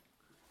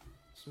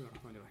بسم الله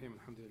الرحمن الرحيم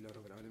الحمد لله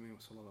رب العالمين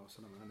وصلى الله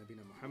وسلم على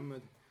نبينا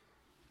محمد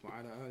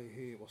وعلى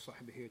آله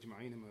وصحبه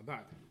أجمعين ما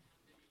بعد.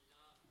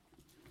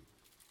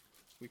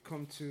 We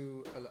come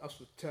to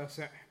Al-Asl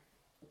al-Tasi',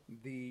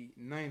 the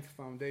ninth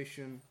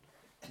foundation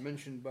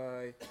mentioned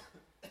by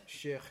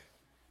Sheikh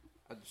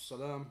Abdul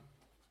Salam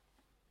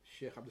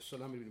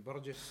ibn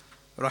Barjis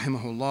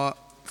rahimahullah,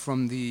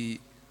 from the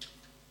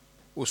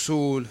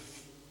usul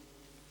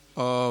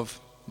of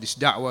this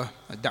da'wah,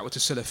 ad-da'wah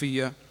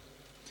al-Salafiyya,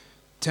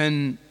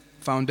 10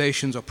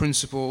 foundations or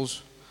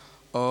principles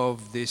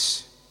of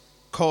this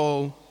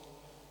call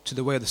to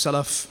the way of the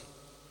Salaf,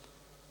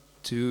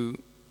 to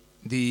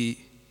the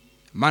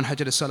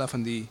manhaj of the Salaf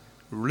and the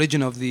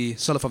religion of the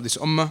Salaf of this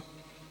ummah.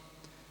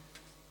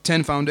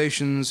 10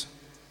 foundations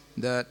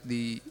that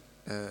the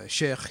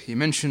Shaykh he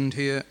mentioned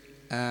here,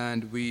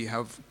 and we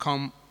have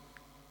come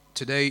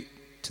today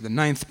to the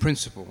ninth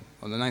principle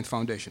or the ninth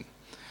foundation.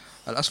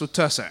 Al-Asl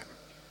al-Tasi',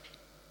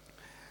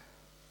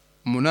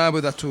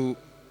 munabadatu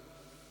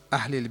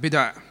ahli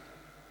al-bid'ah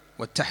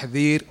wa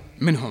tahdhir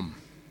minhum,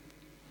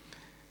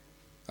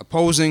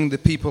 opposing the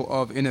people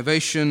of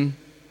innovation,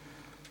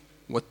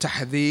 wa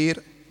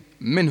tahdhir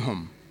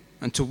minhum,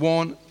 and to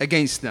warn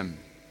against them.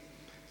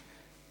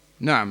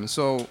 Naam.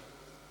 So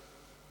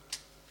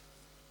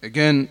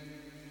again,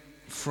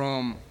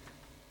 from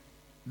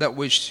that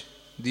which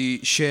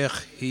the Shaykh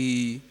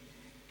he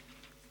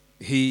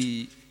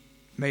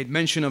made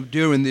mention of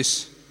during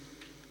this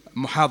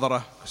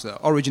muhadara, because the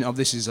origin of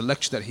this is a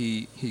lecture that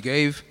he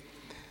gave,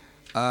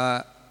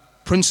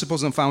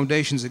 principles and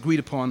foundations agreed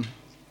upon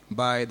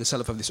by the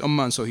Salaf of this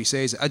ummah. And so he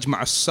says, ajma'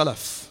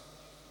 as-salaf,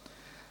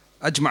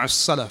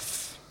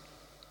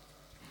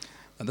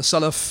 and the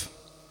Salaf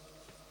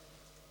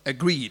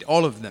agreed,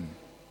 all of them,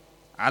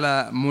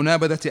 ala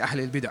munabadati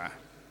ahli al-bid'ah,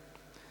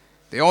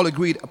 they all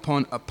agreed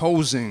upon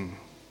opposing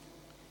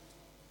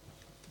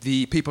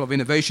the people of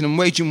innovation and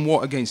waging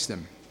war against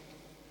them,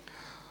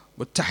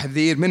 wa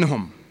tahdhir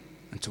minhum,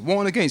 and to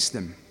warn against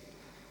them,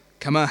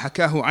 kama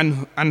hakahu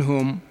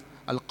anhum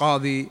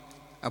al-Qadi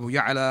Abu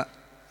Ya'la,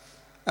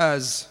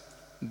 as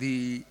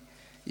the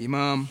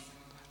Imam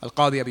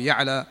al-Qadi Abu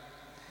Ya'la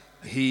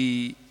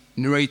he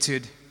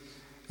narrated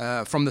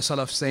from the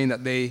Salaf, saying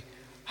that they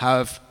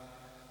have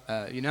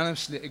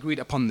unanimously agreed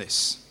upon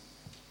this,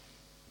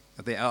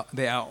 that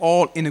they are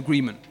all in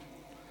agreement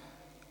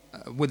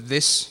with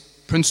this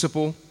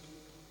principle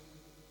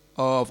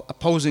of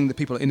opposing the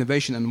people of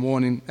innovation and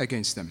warning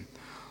against them.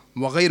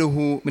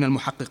 وغيره من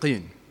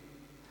المحققين,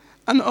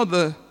 and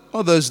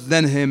others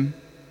than him,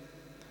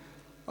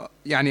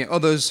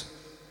 others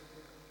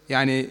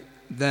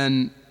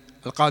than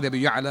Al-Qadi Abu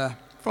Ya'la,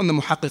 from the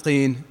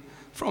muhaqqiqeen,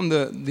 from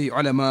the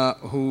ulama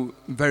who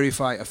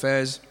verify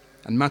affairs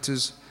and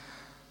matters.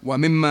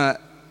 ومما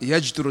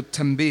يجدر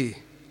التنبيه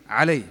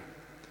عليه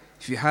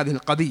في هذه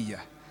القضية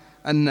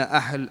أن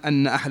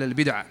أهل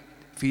البدع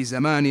في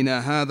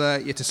زماننا هذا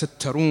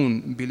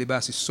يتسترون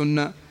بلباس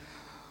السنة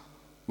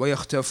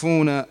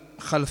ويختفون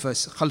خلف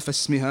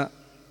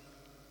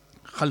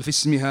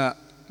اسمها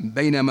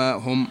بينما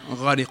هم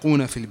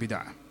غارقون في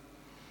البدع.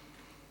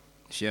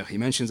 Sheikh, he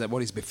mentions that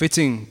what is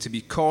befitting to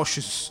be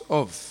cautious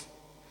of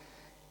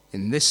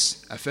in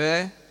this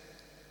affair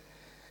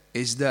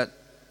is that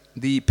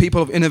the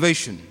people of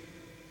innovation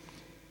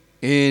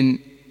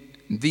in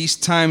these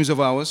times of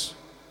ours,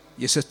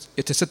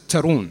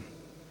 يتسترون,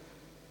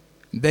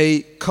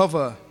 they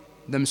cover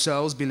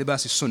themselves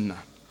بلباس السنة,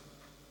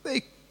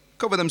 they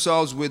cover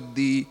themselves with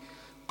the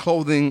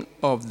clothing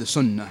of the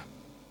sunnah.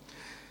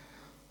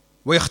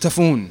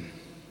 ويختفون,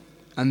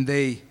 and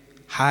they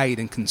hide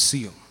and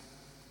conceal,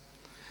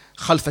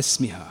 خلف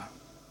اسمها,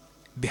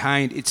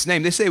 behind its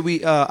name. They say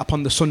we are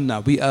upon the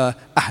sunnah, we are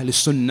أهل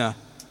السنة.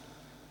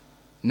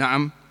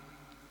 نعم.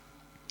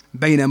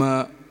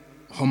 بينما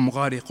هم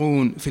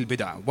غارقون في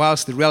البدع,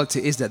 whilst the reality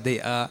is that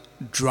they are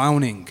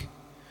drowning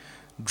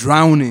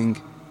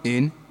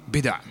in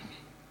bid'ah.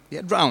 They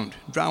are drowned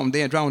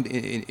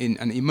in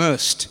and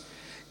immersed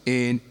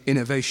in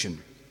innovation.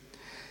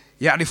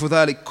 يعرف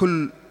ذلك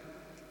كل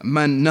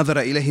من نظر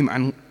إليهم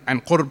عن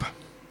قرب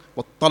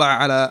واطلع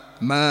على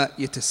ما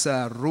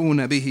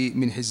يتسارون به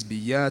من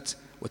حزبيات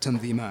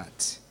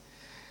وتنظيمات.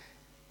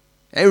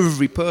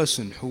 Every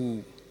person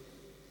who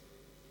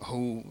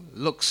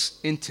looks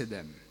into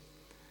them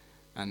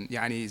and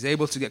is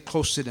able to get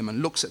close to them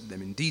and looks at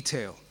them in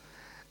detail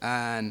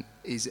and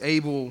is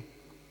able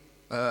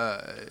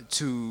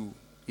to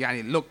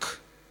look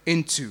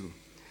into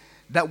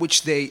that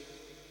which they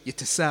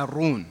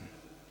يتسارون,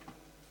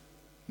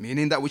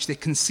 meaning that which they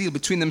conceal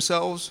between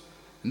themselves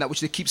and that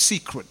which they keep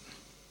secret,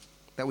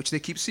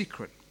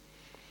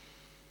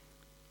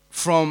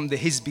 from the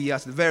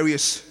hizbiyat, the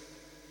various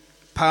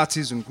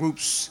parties and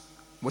groups,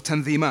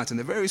 وتنظيمات, and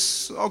the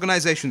various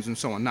organizations and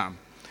so on. نعم.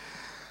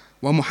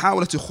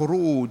 ومحاولة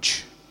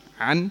خروج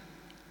عن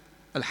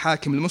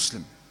الحاكم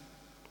المسلم,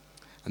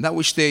 and that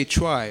which they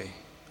try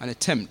and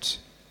attempt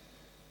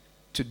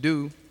to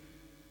do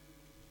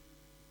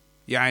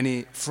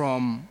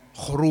from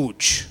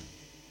khuruj,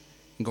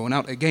 going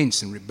out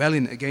against and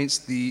rebelling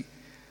against the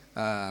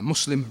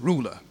Muslim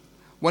ruler.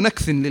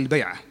 وَنَكْثٍ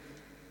لِلْبَيْعَةِ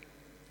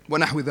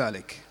وَنَحْوِ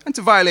ذَلِكَ. And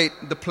to violate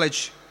the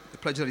pledge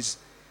that is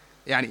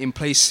in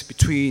place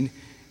between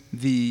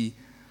the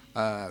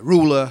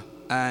ruler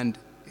and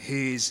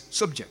his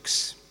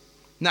subjects.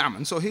 Naam.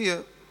 And so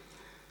here,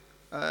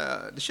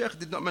 the Shaykh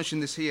did not mention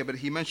this here, but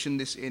he mentioned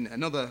this in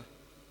another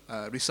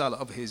risala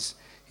of his.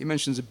 He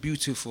mentions a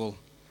beautiful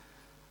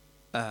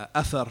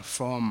athar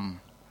from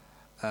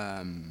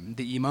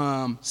the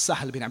Imam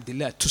Sahl bin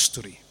Abdullah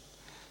Tusturi.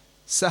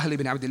 Sahl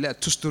bin Abdullah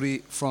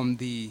Tusturi from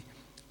the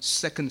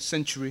 2nd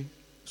century,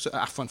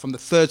 from the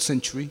 3rd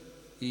century.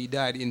 He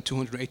died in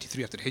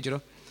 283 after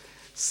Hijrah.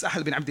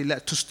 Sahl bin Abdullah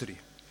Tusturi.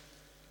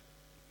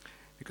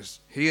 Because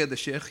here the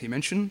Shaykh, he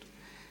mentioned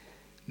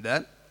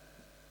that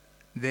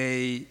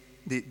the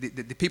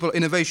people of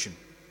innovation,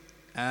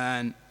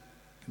 and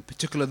in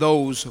particular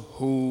those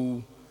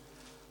who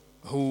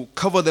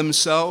cover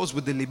themselves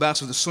with the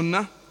libas of the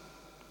Sunnah,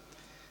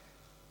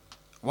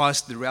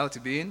 whilst the reality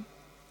being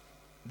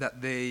that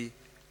they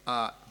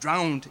are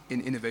drowned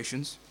in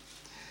innovations,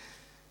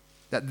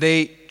 that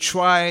they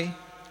try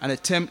and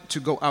attempt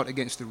to go out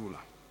against the ruler.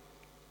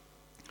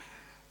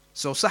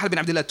 So Sahl bin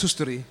Abdullah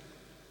Tusturi,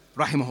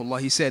 rahimahullah,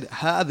 he said,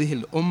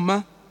 هذه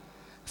الأمة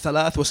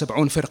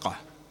 73 فرقة.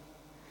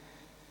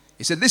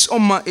 He said, this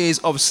ummah is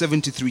of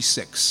 73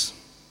 sects.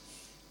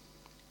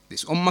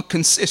 This ummah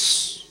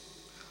consists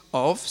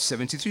of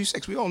 73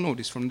 sects. We all know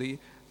this from the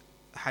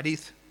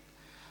hadith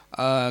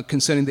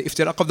concerning the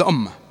iftiraq of the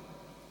ummah.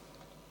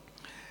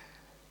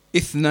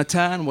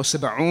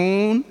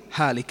 72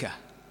 هالكة.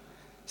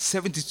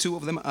 72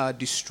 of them are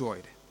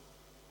destroyed.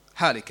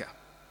 هالكة.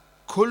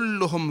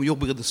 كلهم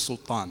يبغض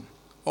السلطان.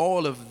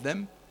 All of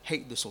them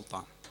hate the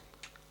sultan.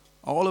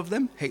 All of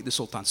them hate the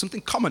sultan.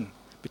 Something common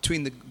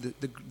between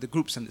the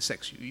groups and the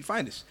sects. You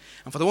find this.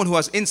 And for the one who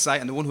has insight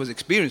and the one who has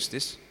experienced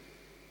this,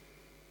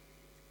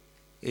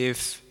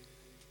 if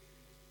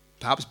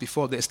perhaps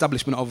before the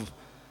establishment of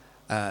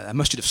a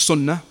masjid of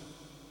Sunnah,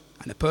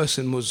 and a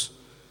person was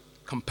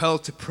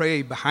compelled to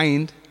pray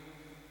behind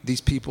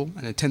these people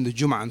and attend the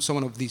Jum'ah and so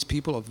on of these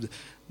people, of the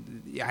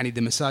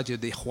masajid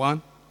of the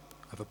Ikhwan,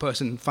 if a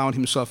person found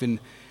himself in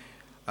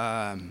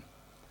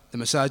the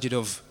masajid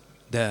of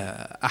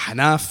the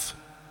Ahnaf,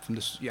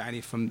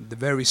 from the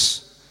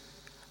various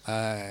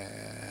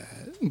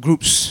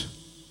groups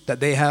that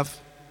they have,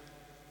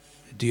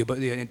 the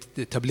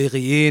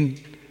Tablighiyin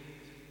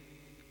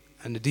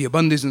and the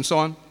Diyabandis and so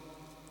on,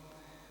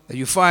 that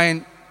you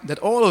find that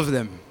all of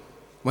them,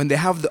 when they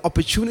have the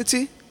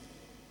opportunity,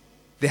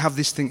 they have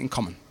this thing in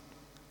common.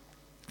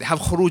 They have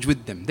khuruj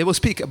with them. They will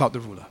speak about the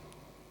ruler.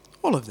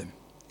 All of them.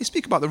 They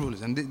speak about the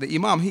rulers. And the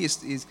Imam, he is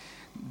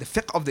the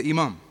fiqh of the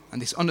Imam.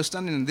 And this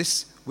understanding and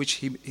this which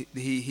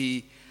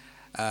he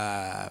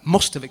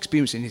must have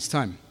experienced in his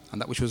time,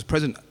 and that which was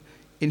present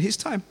in his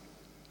time.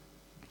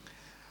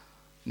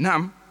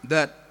 Naam,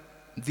 that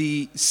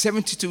the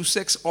 72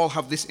 sects all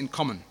have this in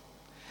common,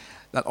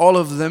 that all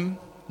of them,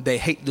 they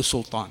hate the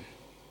sultan.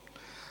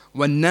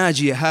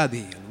 وَالنَّاجِيَ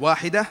هَذِهِ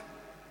الْوَاحِدَةِ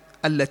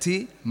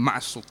الَّتِي مَعَ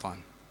السُّلْطَانِ.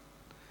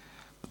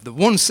 The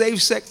one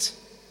saved sect,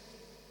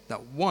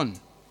 that one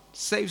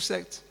saved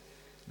sect,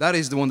 that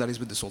is the one that is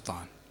with the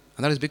sultan.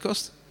 And that is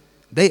because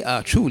they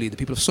are truly the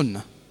people of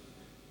Sunnah.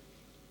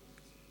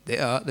 They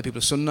are the people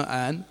of Sunnah,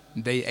 and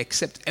they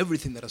accept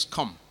everything that has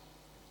come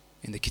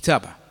in the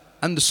Kitabah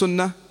and the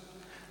Sunnah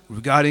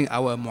regarding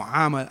our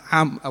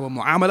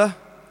mu'amala,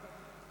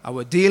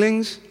 our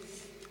dealings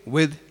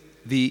with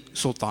the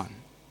Sultan.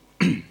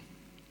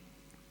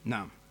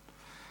 Now,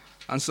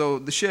 and so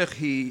the Shaykh,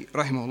 he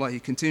rahimahullah, he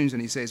continues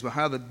and he says,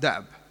 وَهَذَا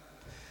الدَّعْبِ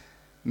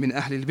مِنْ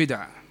أَهْلِ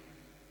الْبِدْعَ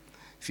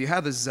في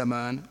هذا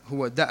الزمان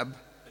هو دأب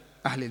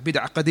أهل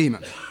البدع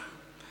قديما.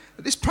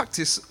 This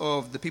practice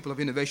of the people of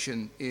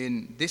innovation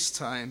in this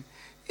time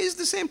is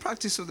the same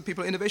practice of the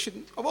people of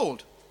innovation of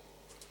old.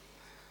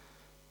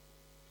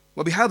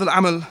 وبهذا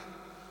العمل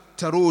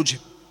تروج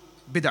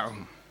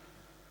بدعهم.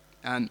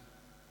 And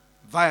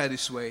via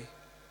this way,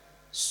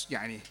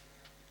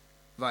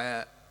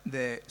 via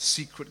their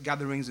secret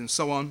gatherings and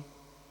so on,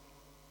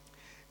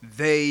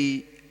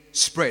 they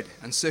spread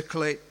and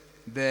circulate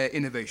their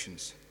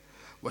innovations.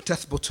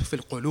 وتثبت في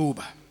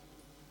القلوب.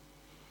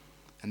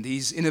 And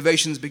these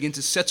innovations begin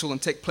to settle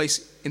and take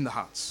place in the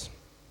hearts.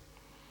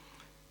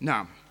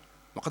 نعم.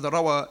 وقد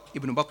روى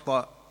ابن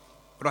بطة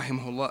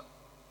رحمه الله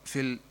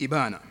في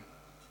الإبانة.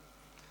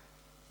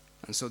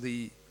 And so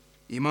the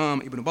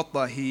Imam Ibn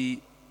Battah,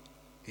 he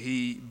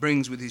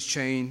brings with his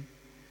chain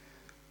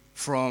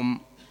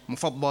from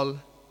Mufaddal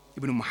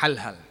ibn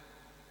Muhalhal.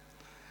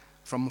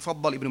 From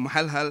Mufaddal ibn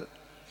Muhalhal,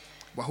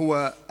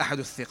 وهو أحد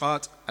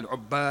الثقات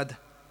العباد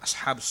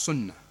أصحاب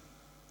السنة.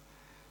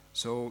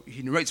 So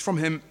he narrates from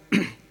him,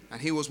 and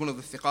he was one of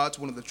the thiqat,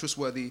 one of the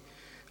trustworthy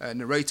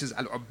narrators,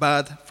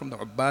 al-ubbad, from the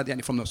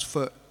ubbad, from those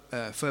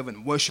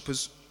fervent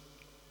worshippers,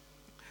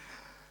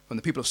 from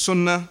the people of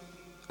Sunnah,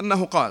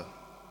 أنه قال,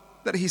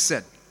 that he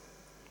said,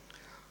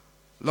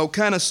 لو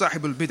كان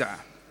صاحب البدعة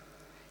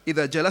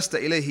إذا جلست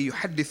إليه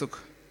يحدثك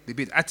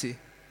ببدعته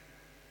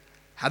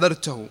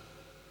حذرته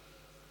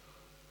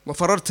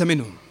وفررت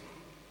منهم.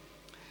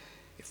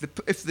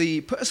 If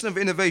the person of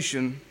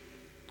innovation,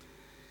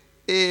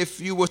 if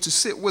you were to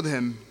sit with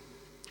him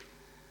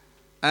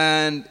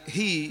and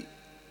he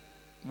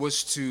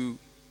was to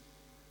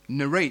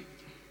narrate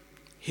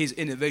his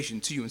innovation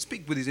to you and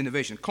speak with his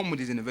innovation, come with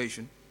his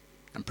innovation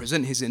and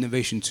present his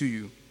innovation to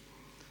you,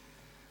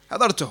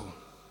 حضرته,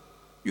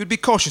 you'd be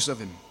cautious of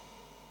him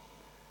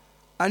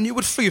and you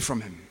would flee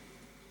from him.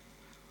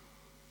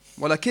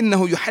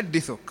 ولكنه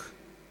يحدثك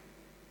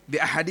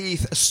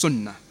بأحاديث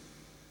السنة.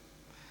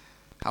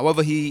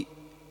 However, he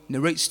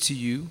narrates to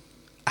you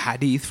a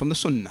hadith from the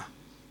Sunnah.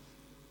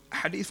 A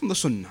hadith from the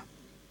Sunnah.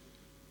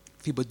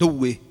 في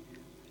بدو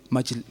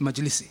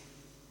مجلسي.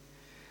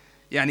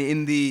 يعني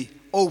in the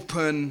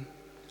open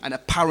and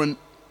apparent,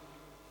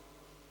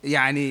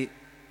 يعني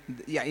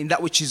in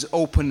that which is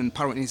open and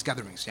apparent in his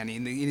gatherings. يعني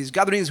in his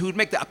gatherings, he would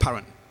make that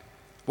apparent.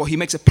 What he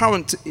makes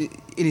apparent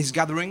in his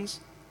gatherings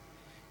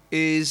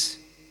is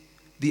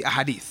the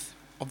ahadith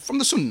from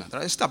the Sunnah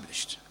that are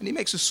established. And he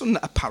makes the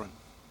Sunnah apparent.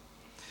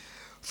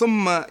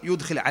 ثم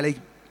يدخل عليك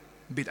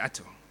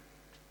بدعته.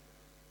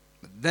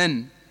 But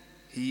then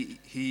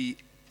he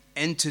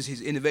enters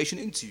his innovation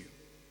into you.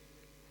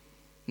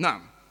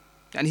 نعم.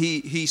 And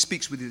he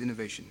speaks with his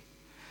innovation.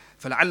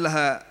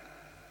 فلعلها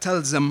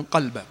تلزم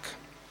قلبك.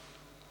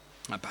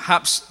 And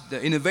perhaps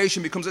the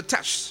innovation becomes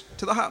attached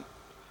to the heart.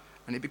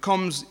 And it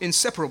becomes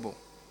inseparable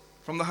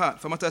from the heart.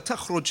 فمتى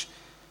تخرج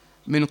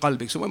من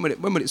قلبك. So when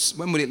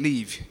will it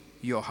leave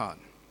your heart?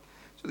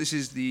 So this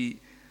is the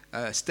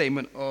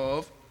statement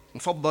of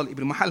مفضل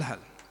ابن محلهل.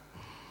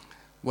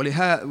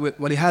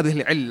 ولهذه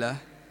العلة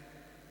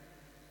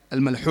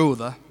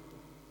الملحوظة.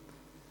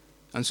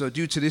 And so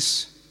due to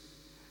this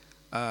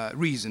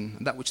reason,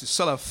 that which the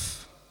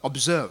Salaf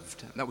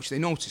observed, that which they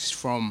noticed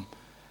from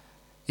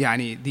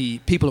the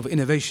people of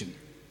innovation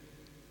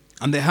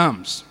and their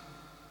harms,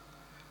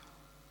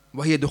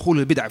 وهي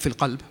دخول البدع في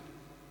القلب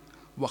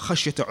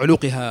وخشية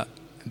علوقها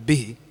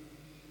به.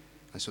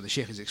 And so the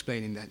Shaykh is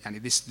explaining that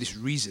this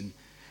reason,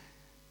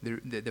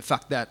 the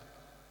fact that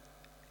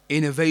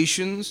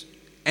innovations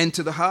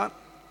enter the heart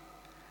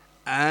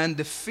and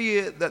the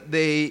fear that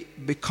they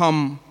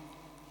become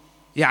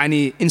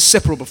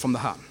inseparable from the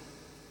heart.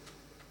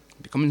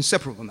 Become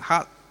inseparable from the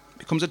heart,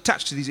 becomes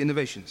attached to these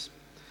innovations.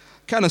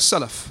 كان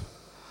السلف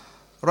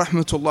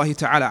رحمة الله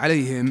تعالى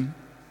عليهم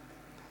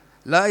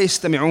لا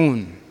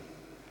يستمعون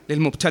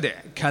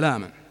للمبتدع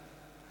كلاما.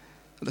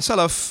 The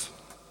Salaf,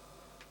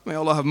 may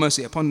Allah have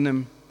mercy upon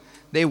them,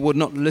 they would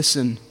not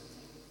listen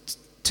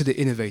to the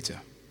innovator.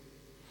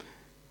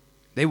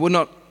 They would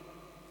not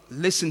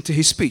listen to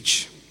his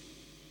speech.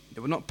 They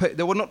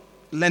would not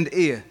lend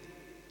ear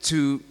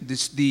to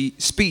the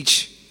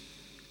speech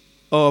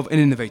of an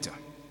innovator.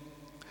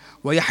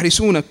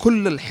 ويحرصون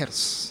كل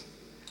الحرص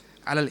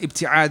على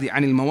الابتعاد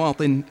عن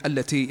المواطن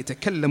التي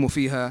يتكلم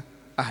فيها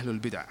أهل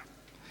البدع.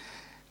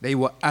 They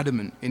were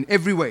adamant in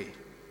every way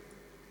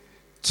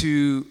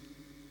to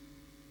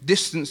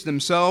distance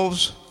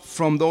themselves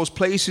from those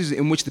places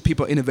in which the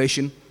people of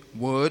innovation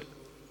would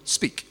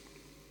speak.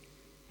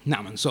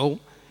 Now, and so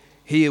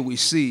here we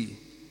see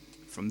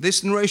from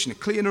this narration, a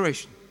clear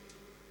narration,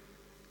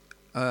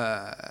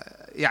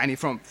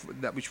 from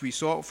that which we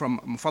saw from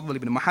Mufaddal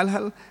ibn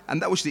Mahalhal,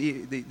 and that which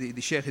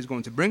the Shaykh is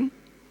going to bring,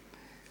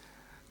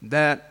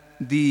 that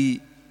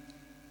the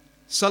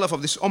Salaf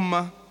of this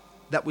Ummah,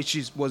 that which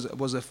was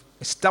an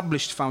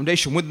established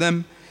foundation with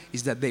them,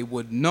 is that they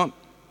would not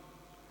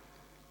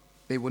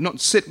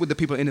sit with the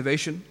people of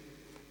innovation,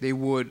 they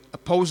would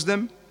oppose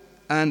them,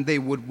 and they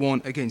would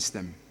warn against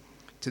them,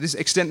 to this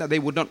extent that they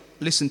would not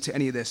listen to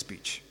any of their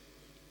speech.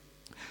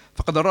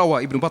 فقد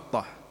روى ابن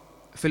بطة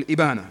في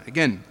الإبانة,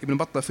 again ابن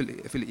بطة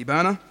في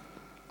الإبانة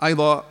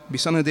أيضا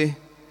بسنده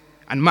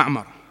عن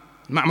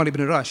معمر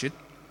ابن راشد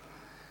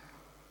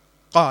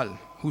قال,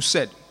 who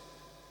said,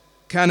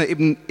 كان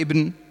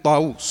ابن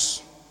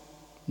طاووس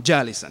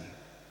جالسا.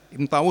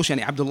 Ibn Tawus,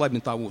 yani Abdullah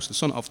ibn Tawus, the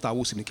son of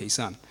Tawus ibn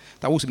Kaysan.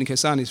 Tawus ibn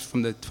Kaysan is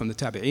from the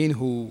Tabi'een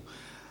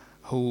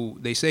who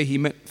they say he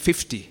met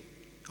 50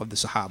 of the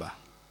Sahaba.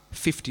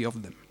 50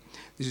 of them.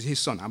 This is his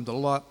son,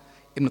 Abdullah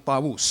ibn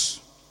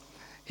Tawus.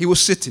 He was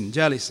sitting,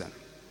 جالسا.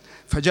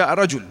 فجاء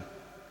رجل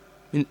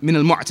من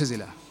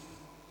المعتزلة.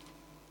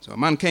 So a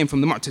man came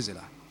from the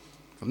Mu'tazila,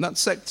 from that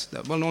sect,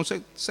 that well-known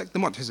sect, the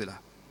Mu'tazila.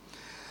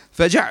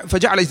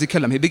 فجعل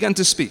يتكلم, he began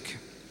to speak.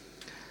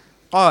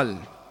 قال,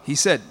 he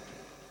said,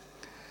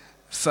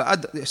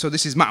 so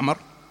this is Ma'mar.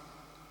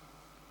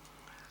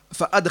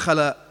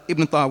 فأدخل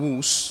ابن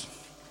طاووس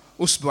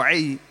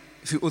أصبعي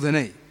في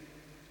أذني.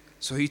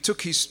 So he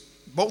took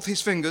both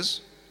his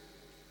fingers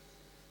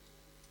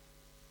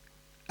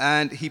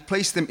and he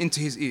placed them into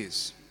his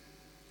ears.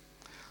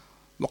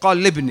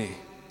 وقال لابنه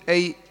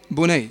أي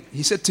بني,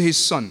 he said to his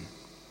son,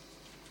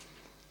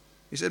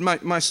 he said,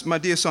 my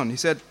dear son, he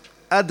said,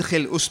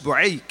 أدخل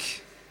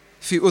أصبعيك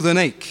في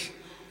أذنيك.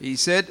 He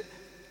said,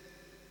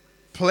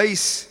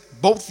 place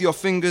both your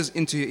fingers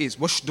into your ears.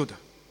 واشدد,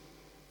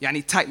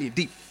 يعني tightly,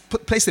 deep.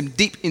 Place them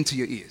deep into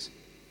your ears.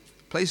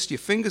 Place your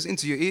fingers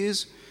into your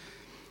ears.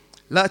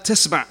 لا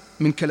تسمع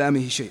من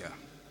كلامه شيئا.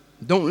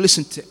 Don't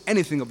listen to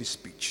anything of his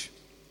speech.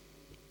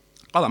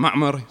 قال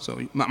معمر, so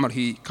Ma'mar,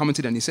 he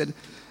commented and he said,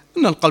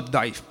 إن القلب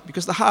ضعيف,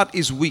 because the heart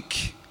is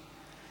weak.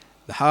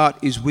 The heart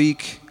is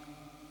weak.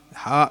 The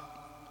heart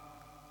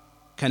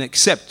can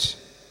accept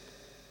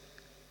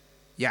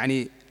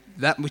يعني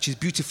that which is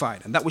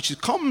beautified and that which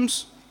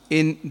comes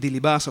in the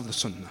libas of the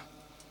sunnah.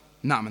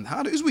 نعم, and the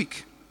heart is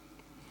weak.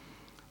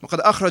 وقد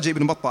أخرج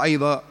ابن بطة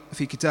أيضا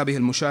في كتابه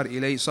المشار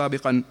إليه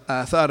سابقا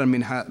آثارا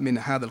من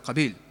هذا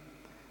القبيل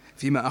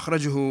فيما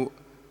أخرجه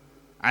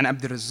عن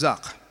عبد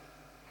الرزاق.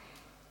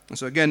 And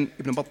so again,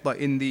 Ibn Battah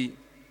in the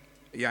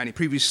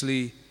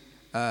previously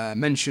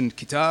mentioned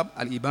kitab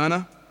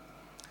Al-Ibana,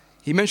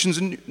 he mentions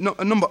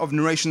a number of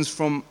narrations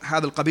from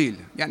هذا القبيل,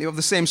 of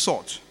the same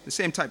sort, the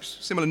same types,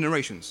 similar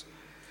narrations.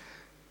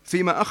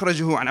 فيما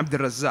أخرجه عن عبد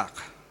الرزاق,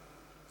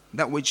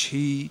 that which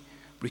he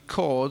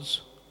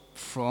records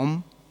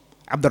from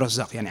عبد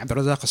الرزاق, عبد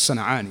الرزاق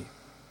الصنعاني.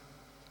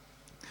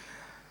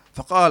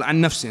 فقال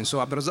عن نفسه, so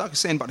عبد الرزاق is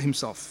saying about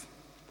himself.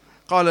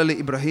 قال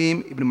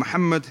لإبراهيم ابن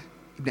محمد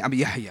ابن أبي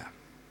يحيى,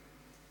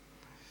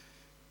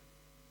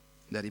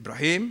 that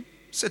Ibrahim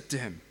said to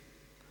him,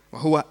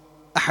 وهو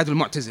أحد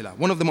المعتزلة,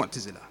 one of the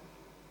معتزلة.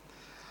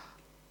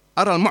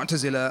 أرى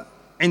المعتزلة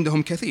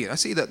عندهم كثير. I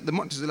see that the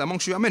معتزلة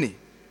amongst you are many.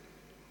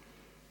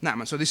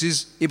 نعم, so this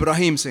is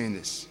Ibrahim saying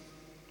this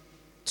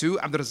to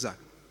Abd al-Razzaq.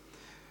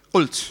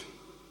 قلت,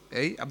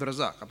 Abd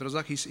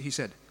al-Razzaq, he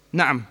said,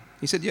 نعم,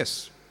 he said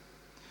yes.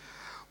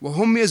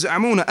 وهم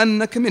يزعمون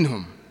أنك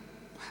منهم,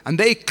 and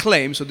they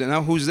claim, so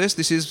now who's this?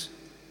 This is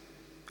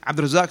Abd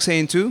al-Razzaq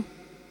saying to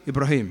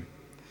Ibrahim.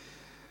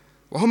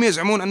 وهم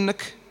يزعمون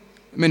أنك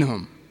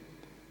منهم.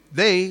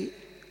 They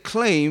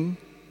claim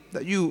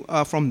that you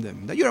are from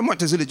them, that you're a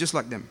Mu'tazili just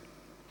like them.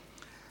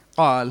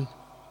 قال,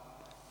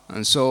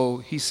 and so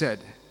he said,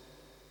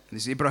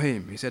 this is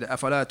Ibrahim, he said,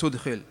 أفلا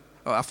تدخل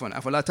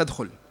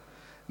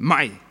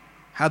معي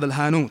هذا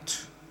الهانوت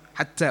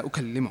حتى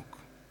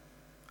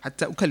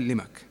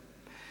أكلمك.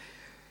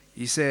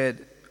 He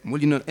said, will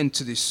you not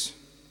enter this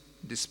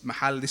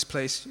mahal, this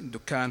place,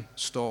 dukkan,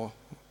 store,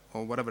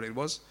 or whatever it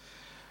was?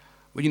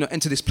 Will you not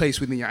enter this place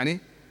with me, that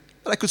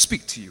I could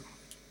speak to you?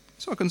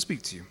 So I can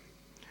speak to you.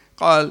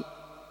 قال,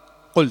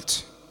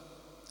 قلت,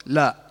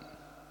 لا.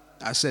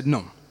 I said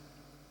no.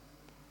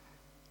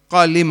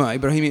 قال لما.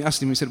 Ibrahim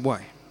asked him, he said,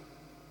 why?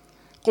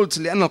 قلت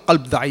لأن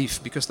القلب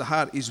ضعيف, because the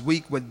heart is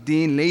weak.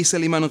 والدين ليس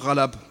لمن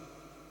غلب.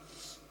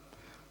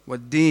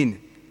 والدين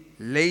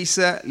ليس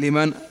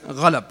لمن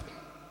غلب.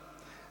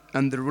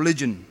 And the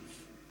religion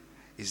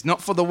is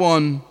not for the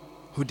one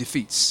who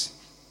defeats,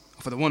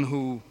 or for the one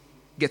who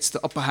gets the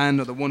upper hand,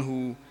 or the one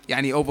who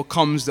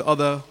overcomes the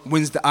other,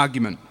 wins the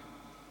argument.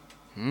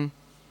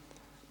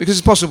 Because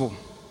it's possible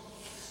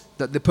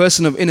that the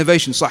person of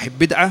innovation, sahib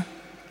bid'ah,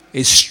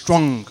 is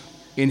strong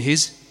in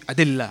his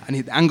adillah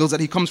and the angles that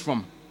he comes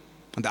from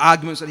and the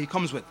arguments that he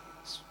comes with.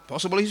 It's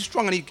possible he's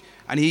strong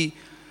and he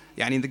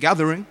in the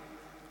gathering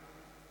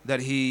that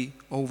he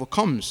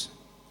overcomes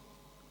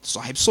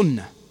sahib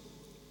sunnah,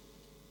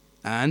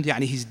 and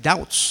his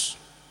doubts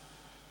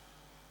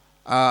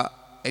are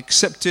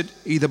accepted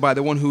either by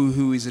the one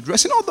who is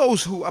addressing or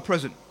those who are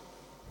present.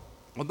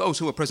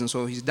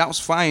 So his doubts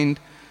find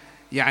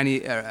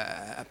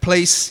a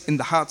place in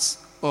the hearts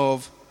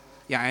of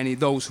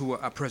those who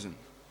are present.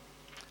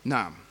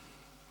 نعم.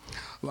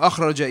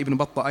 وأخرج ابن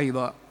بطة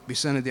أيضا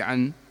بسند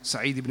عن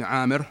سعيد بن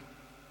عامر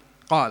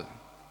قال.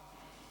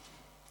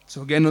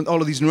 So again,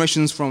 all of these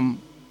narrations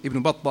from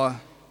Ibn Battah,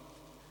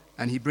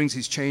 and he brings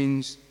his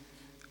chains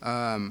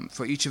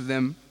for each of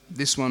them.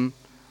 This one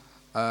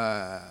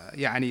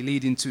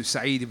leading to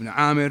Sa'id ibn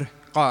Amir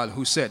قال,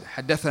 who said,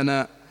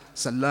 حدثنا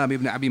سلام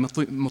ibn أبي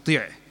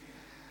مطيع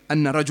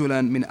أن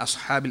رجلا من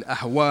أصحاب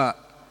الأهواء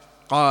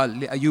قال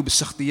لأيوب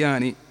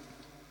السختياني.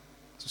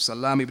 So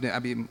Salam ibn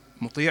Abi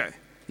Muti',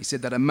 he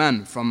said that a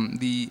man from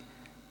the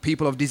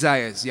people of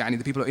desires,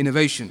 the people of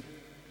innovation,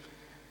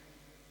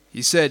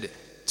 he said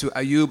to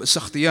Ayub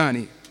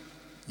al-Sakhtiyani,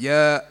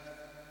 Ya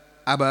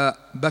Aba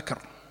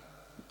Bakr,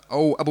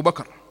 O Abu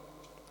Bakr,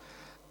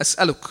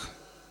 As'aluk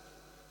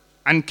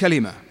an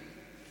kalima.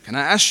 Can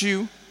I ask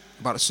you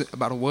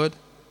about a word?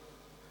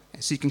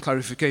 And seeking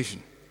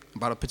clarification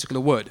about a particular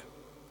word.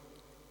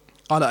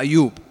 قال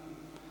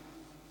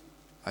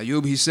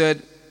Ayub, he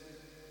said,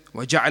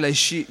 وجعل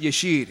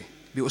يشير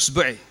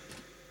بأصبعه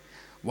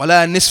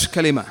ولا نصف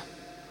كلمة.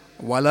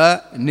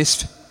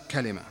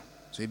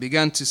 So he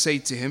began to say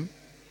to him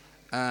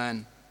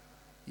and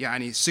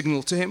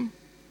signal to him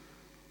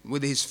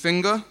with his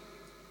finger,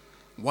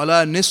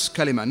 ولا نصف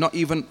كلمة, not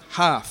even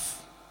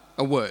half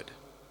a word.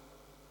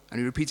 And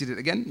he repeated it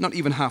again, not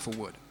even half a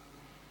word.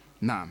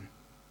 نعم.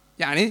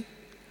 The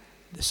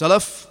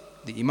Salaf,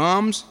 the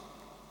Imams,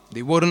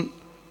 they wouldn't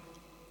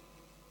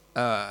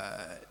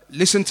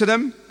listen to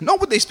them, nor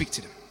would they speak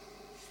to them.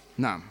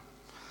 نعم.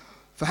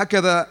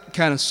 فهكذا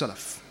كان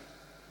السلف.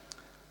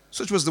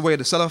 Such was the way of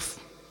the Salaf,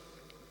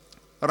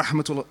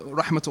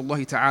 رحمة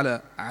الله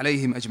تعالى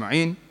عليهم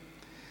أجمعين.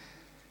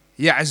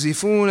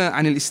 يعزفون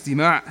عن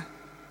الاستماع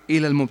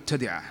إلى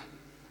المبتدعة.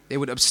 they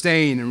would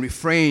abstain and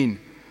refrain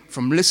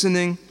from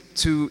listening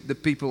to the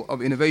people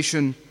of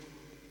innovation.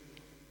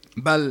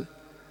 بل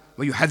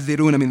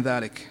ويحذرون من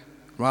ذلك.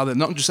 Rather,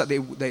 not just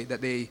that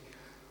they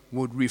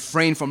would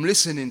refrain from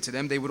listening to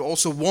them, they would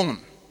also warn.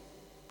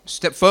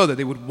 Step further,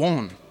 they would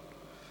warn.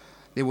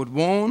 They would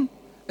warn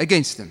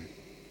against them.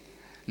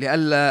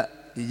 لئلا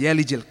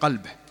يلج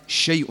القلب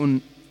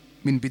شيء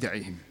من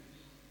بدعهم.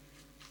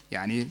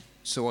 يعني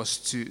so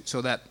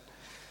that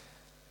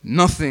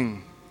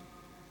nothing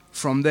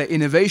from their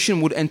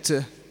innovation would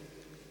enter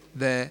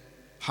their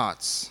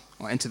hearts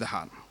or enter the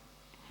heart.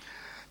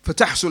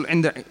 فتحصل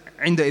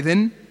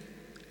عندئذ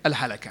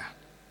الهلكة.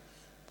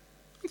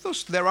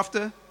 Thus,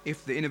 thereafter,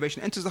 if the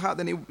innovation enters the heart,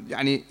 then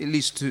it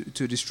leads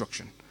to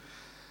destruction.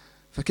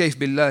 فكيف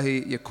بالله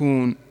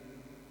يكون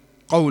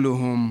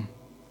قولهم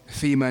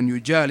في من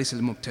يجالس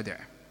المبتدع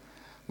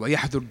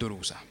ويحضر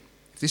دروسه.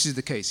 If this is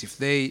the case, if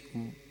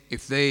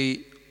they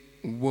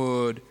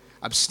would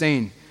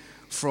abstain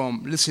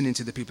from listening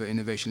to the people of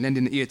innovation,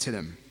 lending an ear to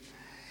them,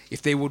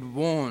 if they would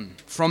warn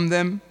from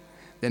them,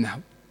 then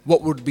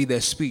what would be their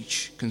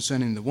speech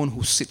concerning the one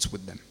who sits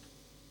with them?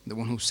 The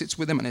one who sits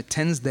with them and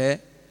attends their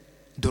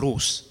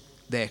durus,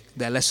 their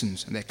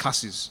lessons and their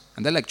classes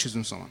and their lectures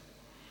and so on.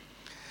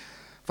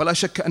 فلا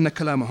شك أن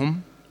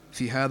كلامهم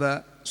في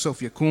هذا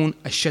سوف يكون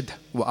أشد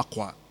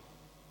وأقوى.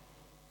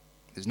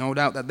 There's no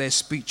doubt that their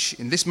speech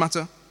in this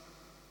matter,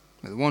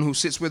 the one who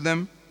sits with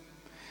them,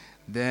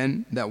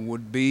 then it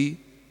would be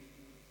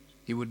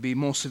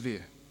more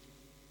severe,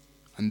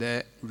 and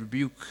their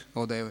rebuke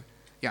or their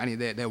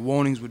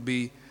warnings would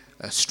be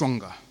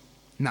stronger.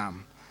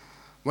 نعم.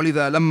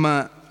 ولذا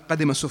لما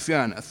قدم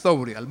سفيان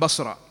الثوري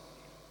البصرة,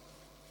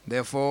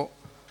 therefore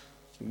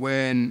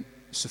when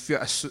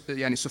Sufyan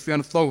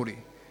al-Thawri,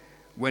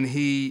 when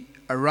he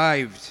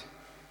arrived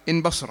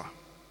in Basra,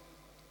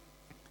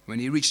 when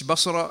he reached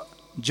Basra,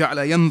 جعل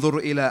ينظر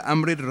إلى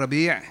أمر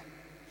الربيع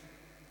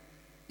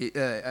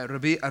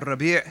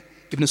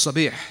ibn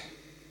Sabih.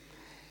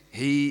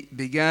 He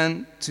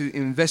began to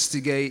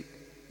investigate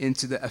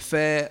into the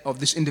affair of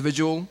this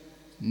individual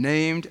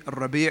named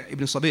Rabi'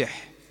 ibn Sabih.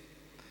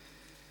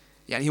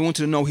 He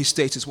wanted to know his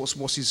status,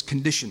 what's his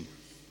condition.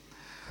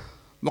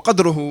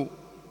 وقدره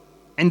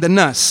عند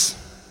الناس,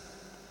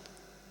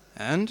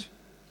 and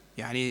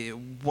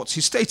what's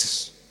his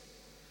status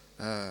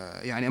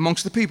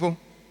amongst the people.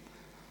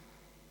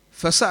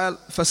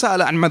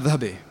 فسأل عن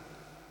مذهبه,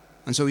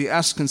 and so he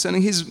asked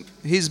concerning his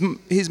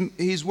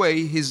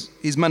way, his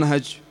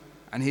manhaj,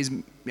 and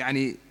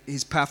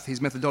his path, his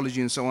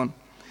methodology, and so on.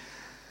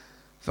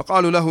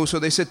 فقالوا له, so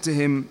they said to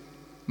him,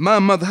 ما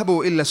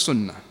مذهبه إلا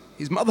السنة.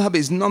 His madhab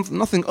is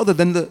nothing other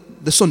than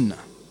the sunnah.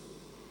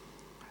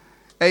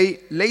 أي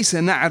ليس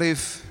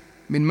نعرف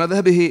من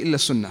مذهبه إلا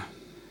السنة.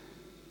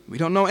 We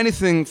don't know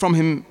anything from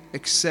him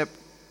except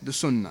the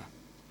sunnah.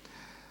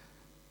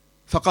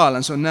 فقال,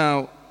 and so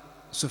now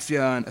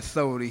Sufyan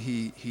al-Thawri,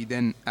 he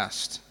then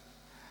asked,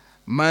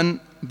 من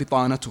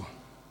بطانته?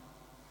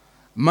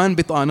 من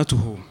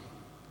بطانته?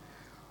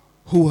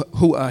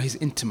 Who are his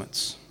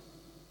intimates?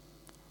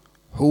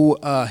 Who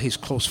are his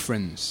close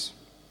friends?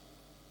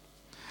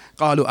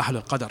 قالوا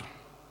أهل القدر.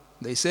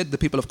 They said the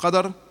people of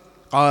Qadar.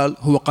 قال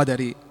هو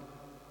قدري.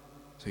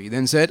 So he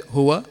then said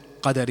هو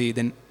قدري,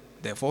 then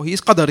therefore he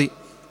is قدري.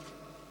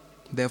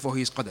 Therefore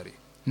he is قدري.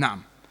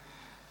 نعم.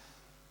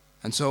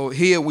 And so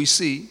here we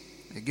see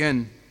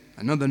again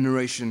another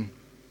narration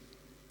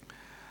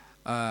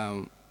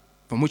from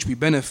which we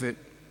benefit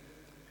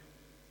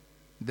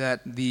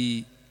that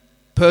the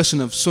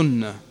person of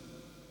Sunnah,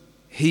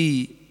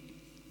 he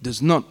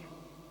does not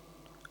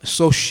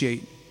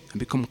associate and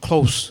become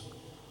close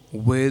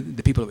with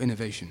the people of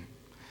innovation.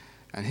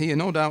 And here,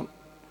 no doubt,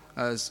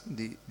 as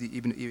the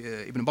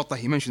Ibn Battah,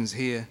 he mentions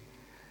here,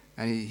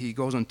 and he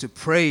goes on to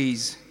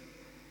praise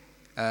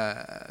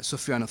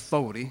Sufyan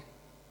al-Thawri,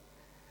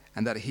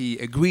 and that he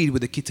agreed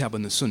with the Kitab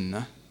and the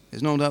Sunnah.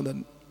 There's no doubt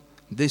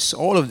that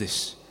all of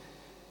this,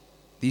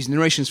 these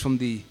narrations from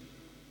the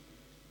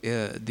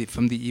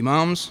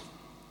Imams,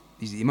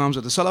 these Imams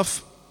of the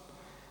Salaf,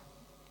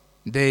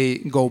 they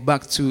go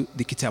back to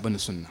the Kitab and the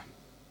Sunnah.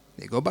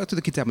 They go back to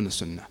the Kitab and the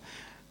Sunnah.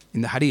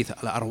 In the Hadith,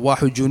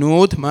 Al-Arwahu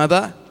Junud,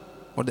 Mada?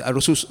 Or the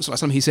Rasul Sallallahu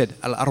Alaihi Wasallam, he said,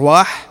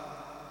 Al-Arwah,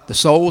 the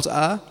souls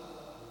are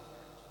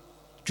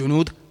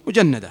Junud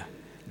Mujannada.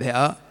 They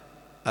are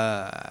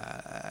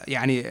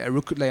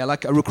they are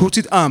like a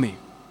recruited army.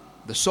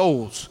 The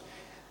souls,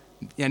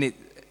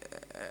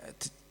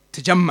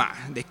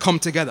 تجمع, they come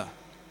together,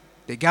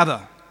 they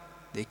gather,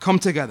 they come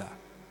together.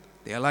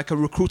 They are like a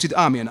recruited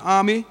army. An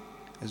army,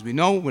 as we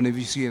know, whenever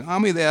you see an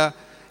army, they are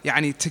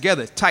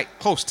together, tight,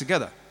 close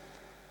together.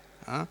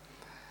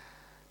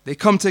 They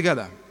come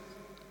together.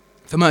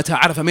 فما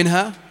تعرف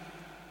منها,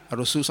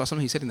 الرسول صلى الله عليه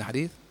وسلم, he said in the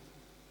hadith,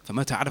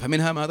 فما تعرف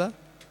منها ماذا؟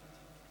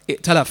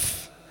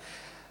 ائتلف.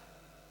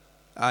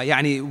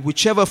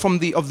 Whichever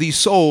of these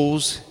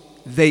souls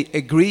they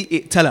agree,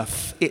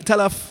 ائتلف.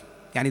 ائتلف,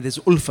 there's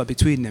ulfa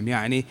between them,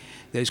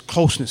 there's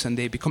closeness and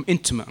they become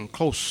intimate and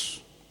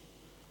close.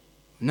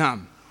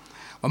 نعم.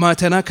 وما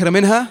تناكر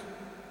منها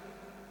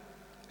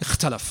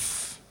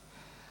اختلف.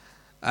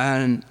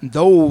 And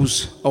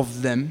those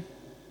of them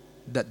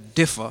that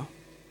differ,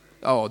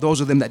 or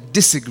those of them that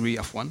disagree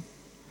of one,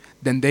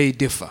 then they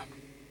differ.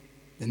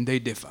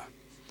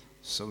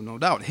 So no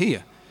doubt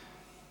here,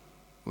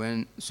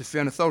 when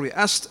Sufyan al-Thawri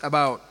asked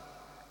about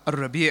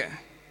Al-Rabi'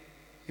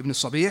 ibn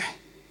Sabih,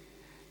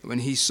 when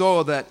he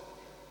saw that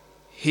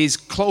his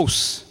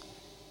close,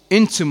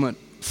 intimate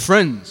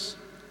friends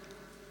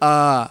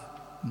are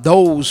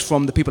those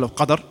from the people of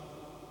Qadr,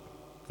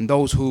 and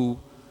those who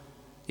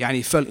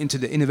fell into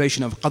the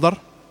innovation of Qadr,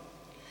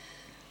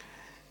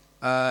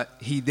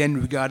 he then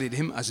regarded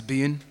him as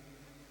being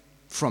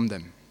from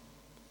them.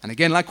 And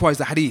again, likewise,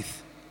 the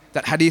hadith.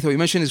 That hadith that we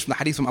mentioned is from the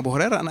hadith from Abu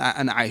Hurairah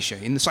and Aisha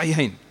in the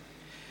Sahihain.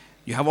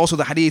 You have also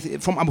the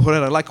hadith from Abu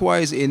Hurairah,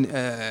 likewise in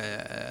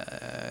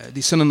the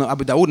Sunan of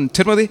Abu Dawood and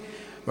Tirmidhi,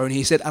 where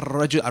he said,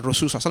 Al-Rasul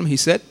sallallahu alaihi wasallam, he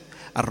said,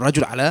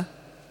 Al-Rajul ala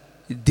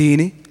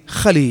dini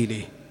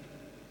khalili.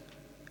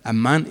 A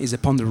man is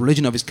upon the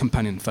religion of his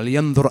companion.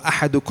 فَلْيَنْظُرْ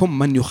أَحَدُكُمْ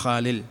مَنْ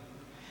يُخَالِلْ.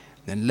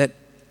 Then let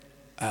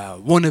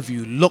one of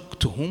you look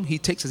to whom he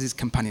takes as his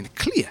companion. A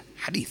clear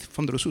hadith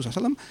from the Rasul sallallahu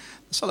alaihi wasallam,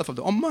 the Salaf of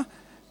the Ummah.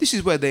 This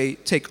is where they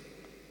take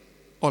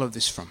all of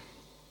this from.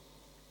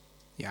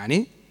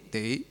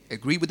 They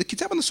agree with the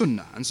Kitab and the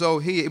Sunnah. And so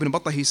here Ibn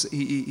Battah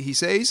he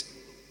says,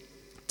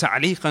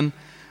 تعليقا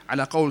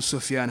على قول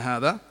سفيان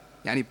هذا,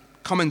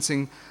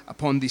 commenting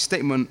upon this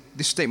statement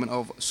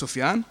of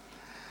Sufyan,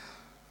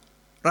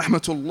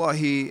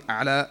 rahmatullahi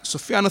ala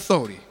Sufyan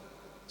al-Thawri.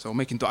 So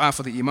making dua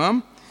for the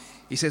Imam,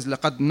 he says,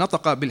 لقد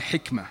نطق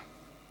بالحكمة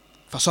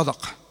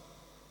فصدق.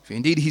 For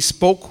indeed he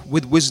spoke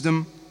with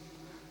wisdom,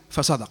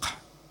 فصدق.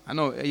 I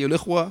know, أيها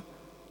الإخوة,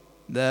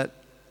 that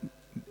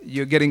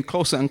you're getting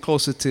closer and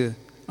closer to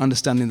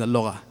understanding the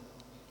Lugha.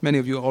 Many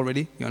of you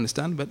already, you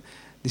understand, but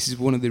this is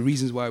one of the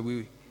reasons why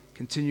we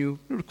continue,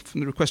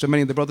 from the request of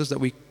many of the brothers, that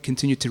we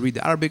continue to read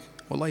the Arabic.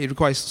 Wallahi, it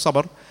requires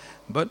sabr,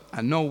 but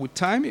I know with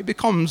time it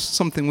becomes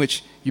something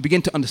which you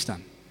begin to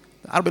understand.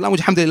 The Arabic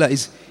language, alhamdulillah,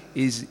 is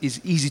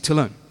easy to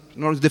learn.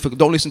 Not as difficult.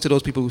 Don't listen to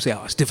those people who say,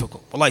 oh, it's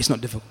difficult. Wallahi, it's not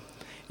difficult.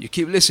 You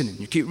keep listening,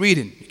 you keep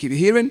reading, you keep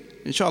hearing,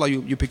 inshallah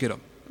you pick it up.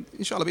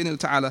 Inshallah, bi-idhni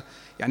ta'ala,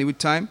 with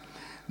time,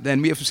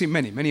 then we have seen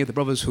many of the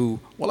brothers who,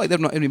 wallahi, they've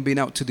not even been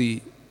out to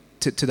the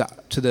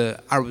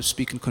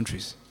Arab-speaking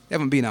countries. They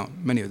haven't been out,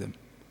 many of them.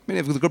 Many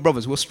of the good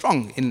brothers who are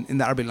strong in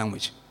the Arabic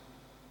language.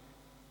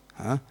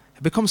 Have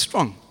become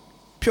strong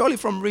purely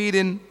from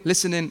reading,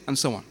 listening, and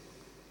so on.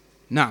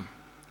 Naam.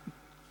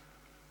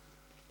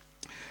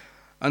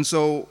 And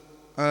so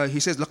he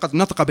says, لَقَدْ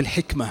نَطْقَ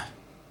بِالْحِكْمَةِ.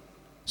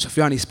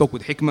 Sufyan, he spoke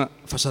with hikmah,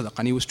 فَصَدَقَ,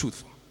 and he was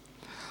truthful.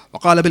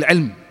 وَقَالَ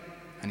بِالْعِلْمِ,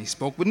 and he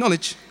spoke with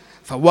knowledge.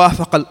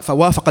 فَوَافَقَ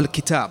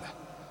الْكِتَابَ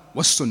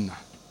وَالسُّنَّةِ,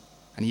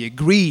 and he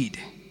agreed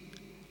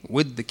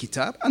with the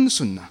kitab and the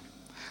sunnah.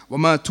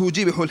 وَمَا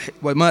تُوجِبُهُ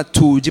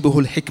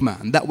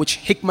الْحِكْمَةِ, and that which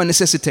hikmah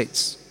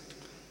necessitates.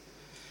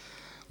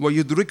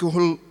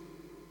 وَيُدْرِكُهُ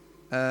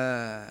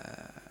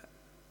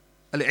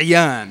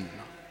الْعِيَانِ.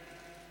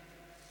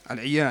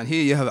 Al-Iyan,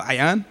 here you have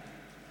Ayan.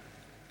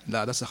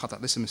 No, that's a khata,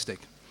 that's a mistake.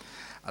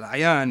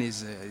 Al-Ayan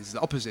is the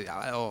opposite,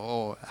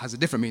 or has a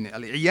different meaning.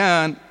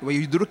 Al-Iyan,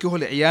 وَيُدْرِكُهُ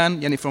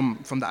الْعِيَانِ,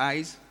 from the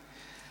eyes.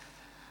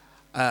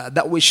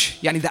 That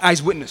which, the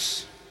eyes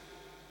witness.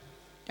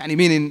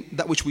 Meaning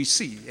that which we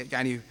see.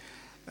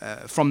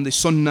 From the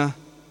Sunnah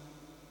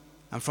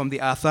and from the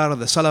Athar of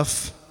the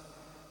Salaf,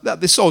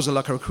 that the souls are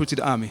like a recruited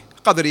army.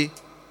 Qadri,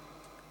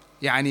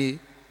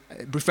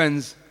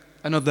 befriends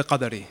another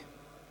Qadri.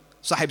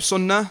 Sahib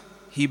Sunnah,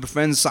 he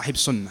befriends Sahib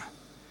Sunnah.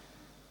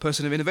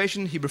 Person of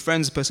innovation, he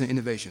befriends person of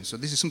innovation. So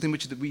this is something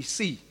which we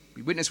see,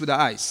 we witness with our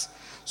eyes.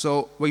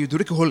 So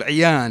وَيُدْرِكُهُ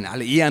الْعِيَانِ.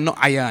 Al-Iyan, not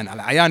Ayan.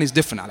 Al-Ayan is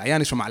different.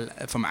 Al-Ayan is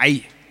from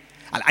Ay.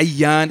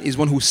 Al-Ayyan is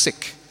one who's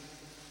sick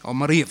or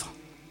marid.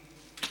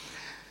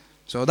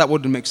 So that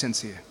wouldn't make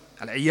sense here.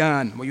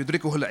 Al-Iyan,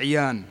 وَيُدْرِكُهُ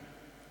الْعِيَانِ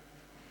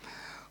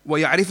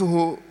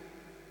وَيَعْرِفُهُ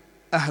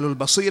أَهْلُ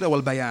الْبَصِيرَ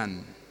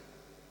وَالْبَيَانِ.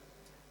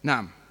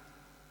 Naam.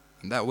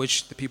 And that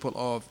which the people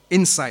of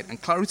insight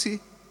and clarity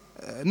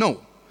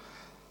know.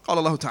 قال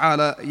الله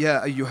تعالى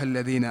يا أيها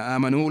الذين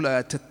آمنوا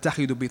لا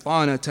تتخذوا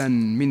بطانة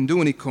من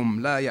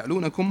دونكم لا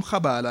يعلونكم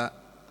خبالا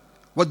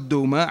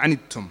ودوا ما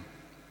عنتم.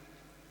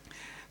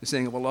 The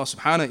saying of Allah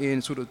subhanahu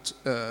in Surah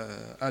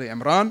Ali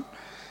Imran,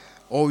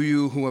 O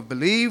you who have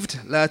believed,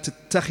 لا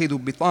تتخذوا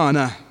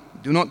بطانة,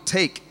 do not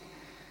take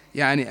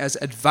as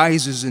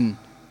advisors and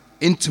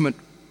intimate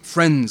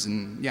friends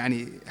and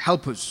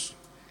helpers,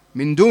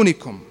 من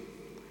دونكم,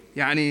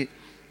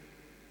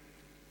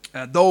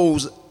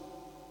 those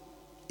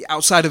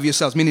outside of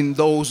yourselves, meaning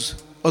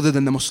those other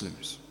than the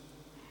Muslims.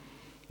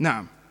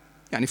 Naam,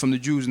 from the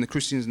Jews and the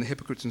Christians and the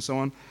hypocrites and so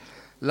on.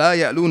 لا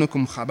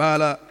يألونكم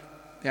خبالا,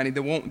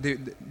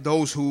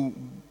 those who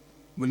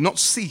will not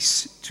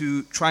cease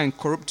to try and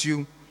corrupt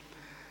you,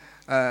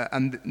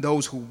 and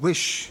those who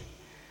wish,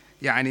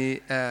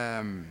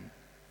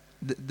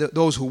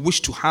 those who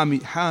wish to harm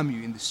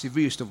you in the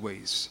severest of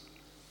ways.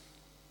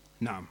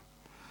 نعم.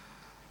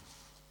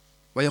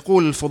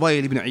 ويقول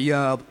الفضيل بن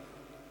عياض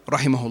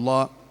رحمه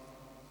الله,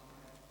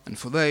 and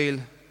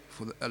Fudail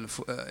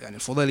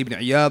الفضيل ibn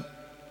Iyad,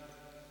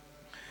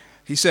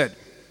 he said,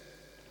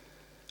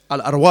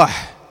 Al-arwah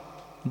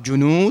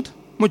junud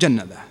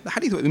mujannada. The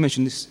hadith that we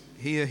mentioned this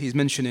here, he's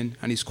mentioning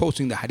and he's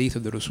quoting the hadith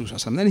of the Rasul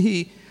sallallahu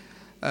alaihi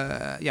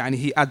wasallam. Then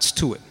he adds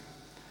to it,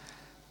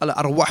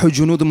 Al-arwah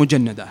junud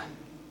mujannada.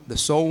 The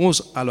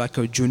souls are like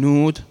a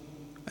junud,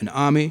 an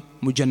army,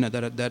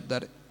 mujannada,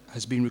 that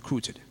has been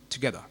recruited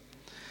together.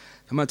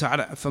 فما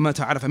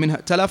تعرف منها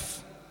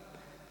ائتلف.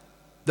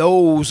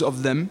 Those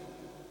of them,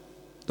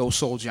 those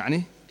souls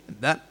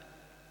that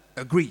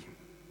agree.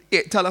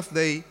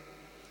 ائتلف,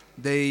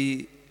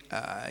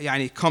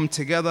 they come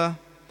together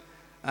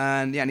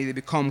and they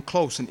become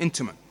close and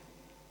intimate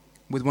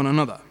with one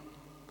another.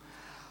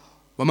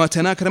 وما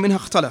تناكر منها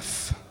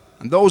اختلف.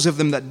 And those of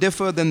them that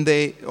differ,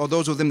 or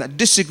those of them that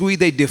disagree,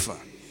 they differ.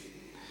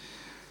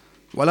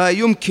 ولا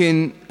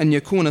يمكن أن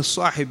يكون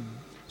صاحب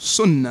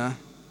سنة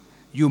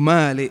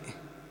يمالئ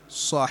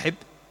صاحب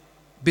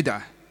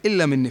بدعة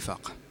إلا من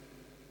نفاق.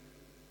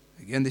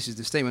 Again, this is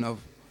the statement of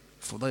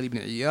Fudayl ibn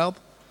Iyad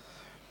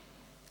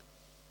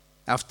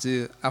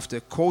after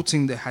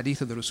quoting the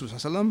hadith of the Rasul sallallahu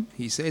alaihi wasallam.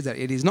 He says that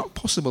it is not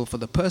possible for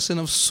the person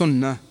of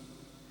sunnah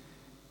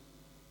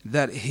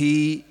that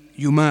he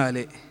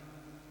yumali,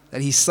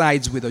 that he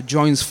sides with or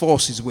joins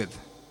forces with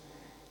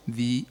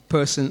the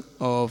person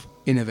of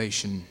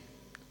innovation,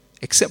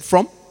 except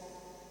from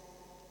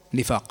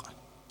nifaq,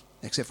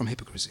 except from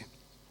hypocrisy.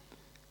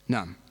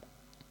 Naam.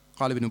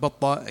 قال Ibn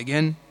Battah,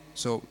 again,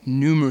 so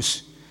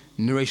numerous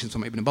narrations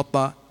from Ibn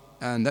Battah,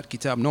 and that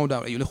kitab, no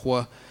doubt, أيها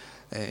الأخوة,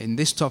 in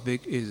this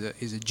topic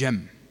is a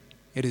gem.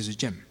 It is a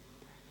gem.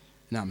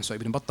 Naam. So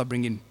Ibn Battah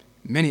bringing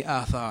many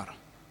athar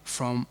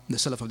from the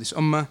Salaf of this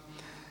ummah.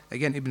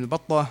 Again, Ibn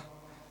Battah,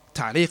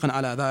 تعليقا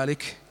على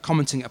ذلك,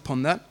 commenting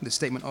upon that, the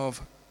statement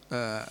of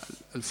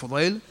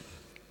Al-Fudayl.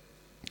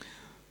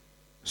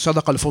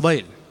 صدق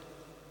الفضيل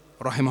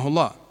رحمه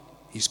الله.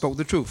 He spoke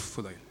the truth,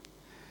 Fudayl.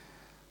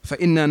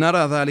 فإنا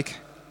نرى ذلك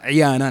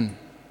عيانا.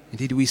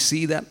 Indeed, we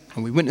see that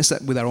and we witness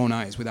that with our own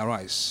eyes, with our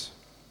eyes.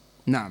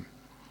 نعم.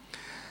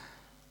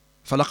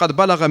 فلقد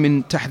بلغ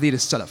من تحذير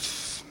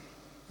السلف.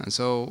 And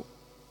so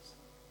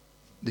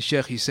the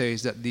Shaykh, he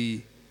says that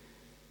the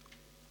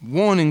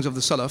warnings of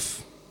the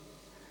Salaf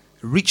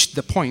reached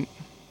the point,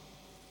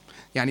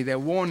 their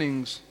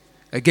warnings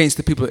against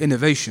the people of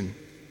innovation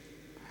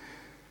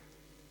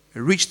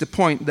reached the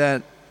point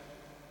that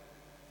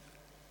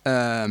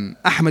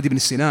Ahmad ibn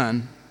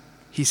Sinan,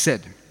 he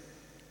said,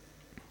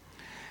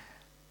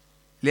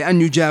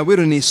 لأن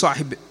يجاورني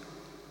صاحب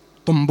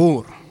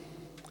طنبور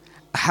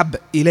أحب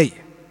إلي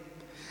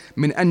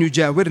من أن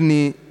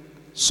يجاورني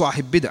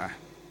صاحب بدعة.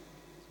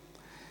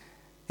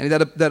 And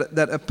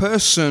that a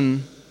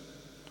person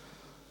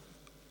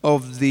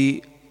of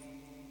the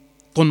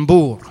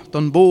طنبور,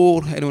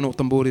 anyone know what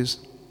طنبور is?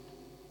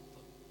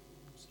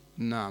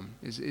 No,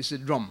 it's a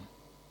drum.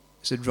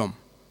 It's a drum.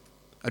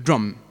 A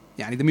drum,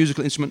 the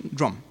musical instrument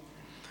drum.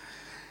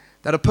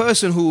 That a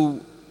person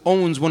who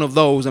owns one of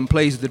those and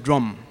plays the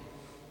drum,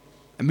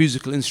 a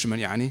musical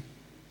instrument,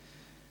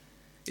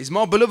 is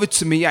more beloved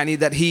to me,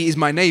 that he is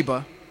my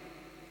neighbor.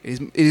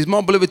 It is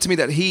more beloved to me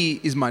that he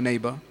is my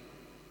neighbor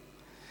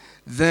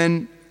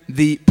than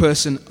the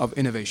person of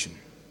innovation.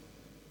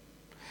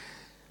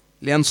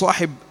 لأن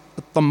صاحب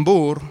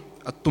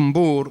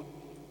الطنبور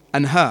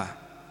أنهاه.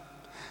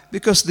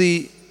 Because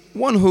the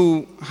one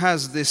who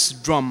has this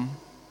drum,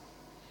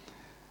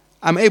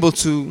 I'm able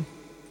to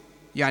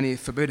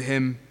forbid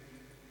him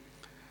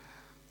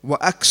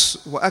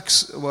أكسر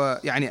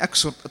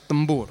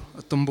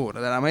الطنبور,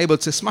 that I'm able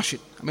to smash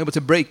it, I'm able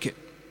to break it.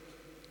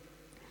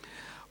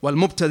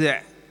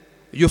 والمبتدع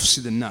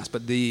يفسد الناس,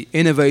 but the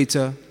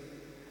innovator,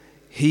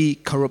 he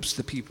corrupts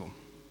the people.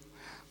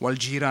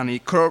 والجيران, he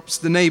corrupts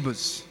the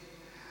neighbors.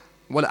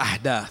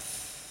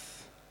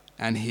 والأحداث,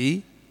 and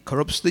he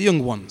corrupts the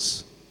young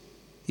ones.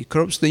 He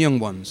corrupts the young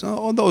ones,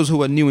 or those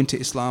who are new into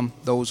Islam,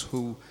 those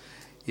who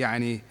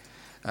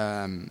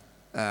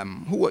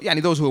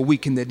those who are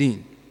weak in their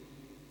deen.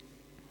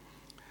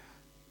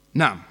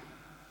 نعم.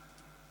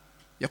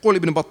 يقول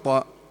ابن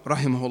بطة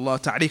رحمه الله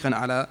تعليقا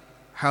على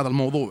هذا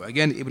الموضوع.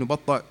 Again, Ibn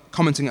Battah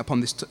commenting upon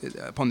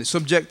this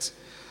subject.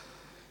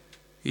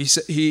 He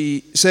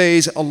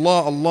says,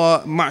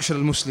 Allah معشر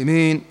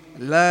المسلمين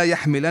لا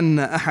يحملن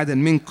أحدا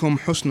منكم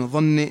حسن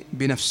الظن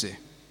بنفسه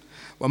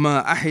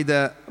وما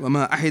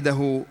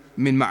أحده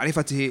من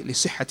معرفته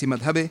لصحة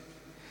مذهبه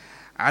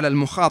على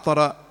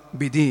المخاطرة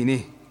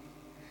بدينه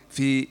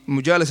في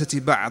مجالسة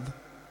بعض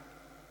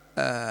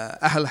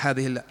أهل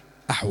هذه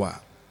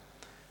الأحواء.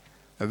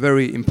 A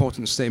very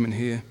important statement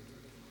here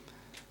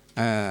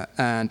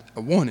and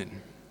a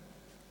warning.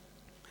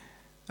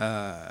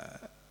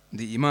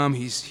 The Imam,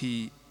 he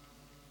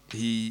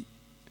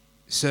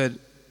said,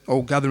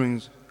 "O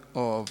gatherings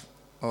of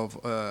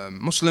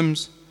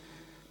Muslims,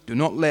 do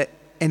not let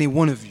any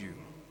one of you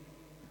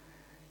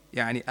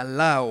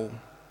allow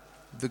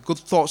the good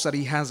thoughts that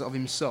he has of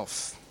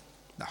himself,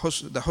 the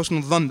husn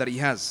al-dhan that he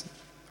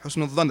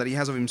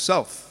has of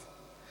himself,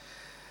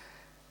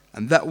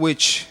 and that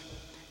which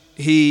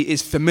he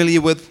is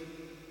familiar with,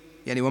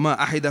 يعني وما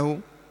أحده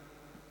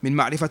من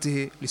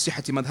معرفته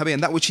لصحة مذهبه,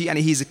 and that which he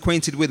is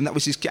acquainted with, and that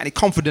which he's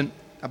confident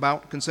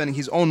about concerning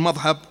his own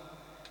madhab,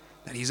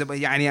 that he's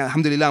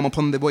alhamdulillah, I'm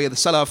upon the way of the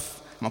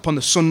Salaf, I'm upon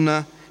the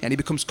Sunnah, and he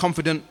becomes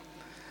confident.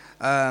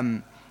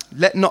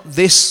 Let not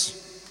this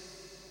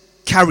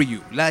carry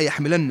you. لا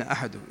يحملن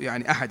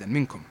أحدا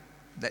منكم.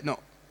 Let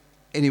not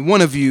any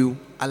one of you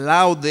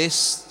allow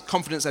this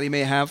confidence that he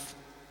may have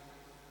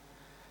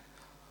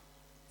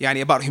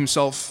about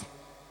himself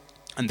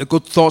and the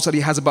good thoughts that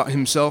he has about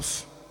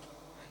himself.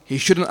 He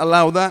shouldn't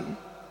allow that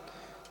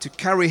to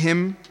carry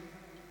him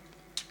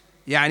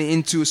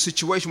into a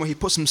situation where he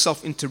puts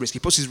himself into risk. He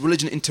puts his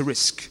religion into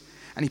risk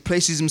and he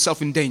places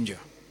himself in danger.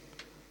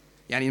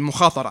 In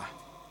mukhatara,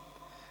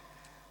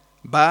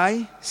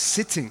 by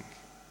sitting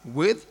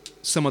with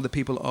some of the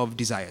people of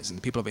desires and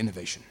the people of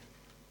innovation.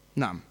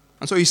 Naam.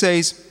 And so he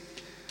says,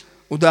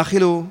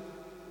 أداخله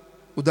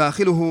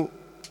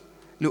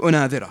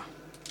لأناذره.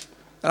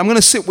 I'm going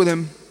to sit with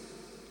him.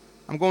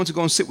 I'm going to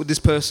go and sit with this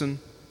person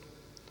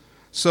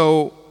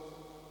so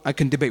I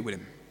can debate with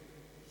him.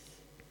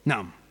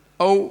 نعم.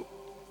 أو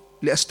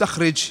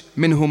لأستخرج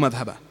منه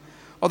مذهبه.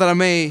 Or that I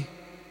may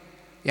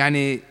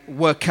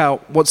work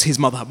out what's his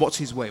madhab, what's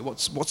his way,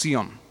 what's he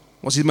on,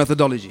 what's his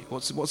methodology,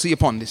 what's he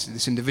upon,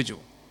 this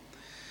individual.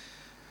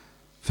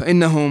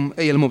 فإنهم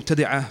أي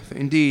المبتدعة, for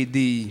indeed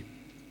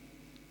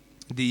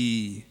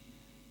the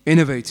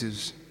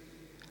innovators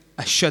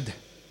أشد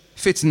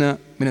فتنة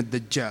من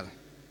الدجال.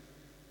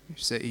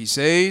 He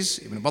says,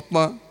 Ibn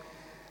Battah,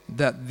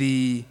 that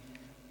the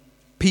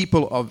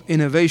people of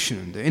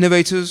innovation, the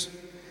innovators,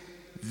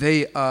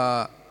 they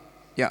are,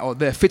 or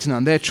their fitna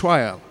and their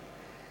trial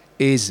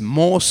is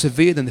more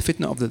severe than the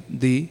fitna of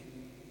the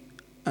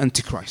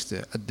Antichrist,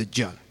 the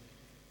Dajjal.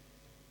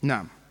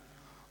 نعم.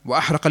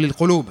 وأحرق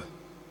للقلوب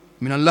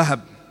من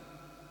اللهب.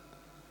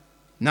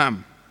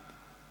 نعم.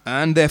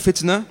 And their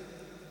fitna,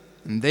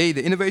 and the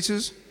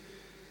innovators,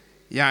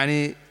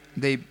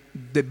 they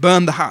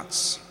burn the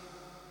hearts.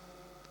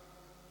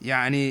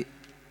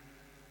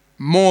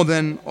 More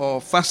than or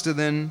faster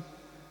than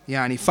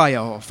fire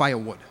or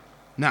firewood.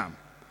 نعم.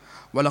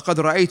 ولقد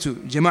رأيت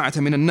جماعة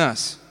من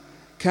الناس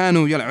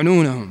كانوا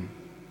يلعنونهم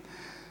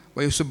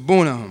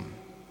ويسبونهم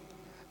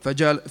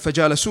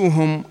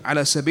فجالسوهم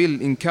على سبيل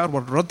الإنكار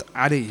والرد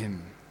عليهم.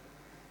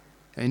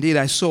 Indeed,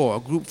 I saw a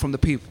group from the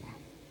people,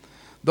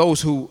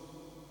 those who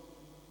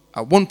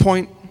at one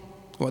point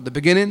or at the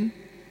beginning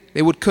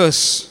they would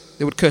curse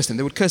them,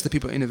 they would curse the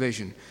people of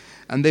innovation,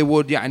 and they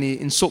would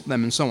insult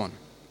them and so on.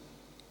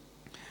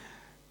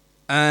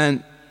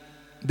 And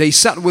they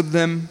sat with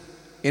them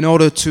in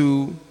order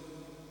to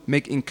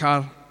make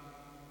inkar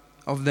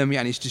of them,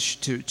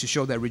 to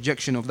show their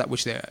rejection of that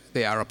which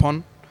they are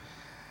upon,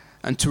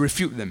 and to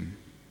refute them.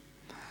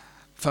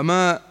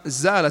 فما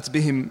زالت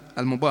بهم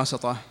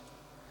المباسطة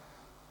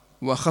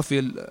وخفي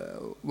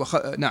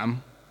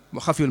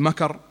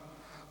المكر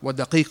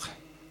ودقيق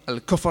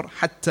الكفر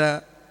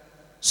حتى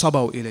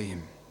صبوا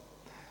إليهم.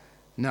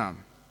 نعم.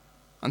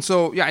 And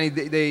so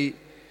they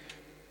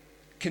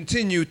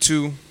continue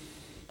to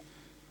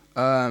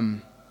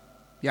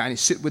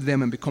sit with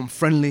them and become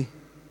friendly,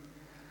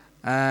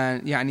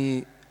 and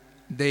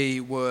they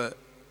were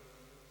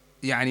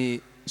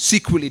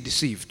secretly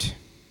deceived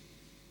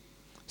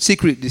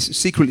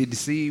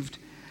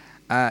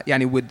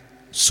with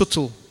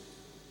subtle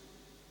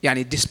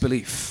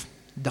disbelief.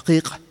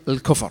 دقيق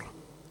الكفر,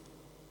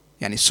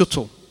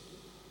 subtle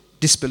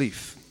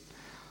disbelief,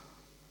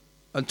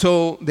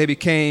 until they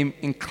became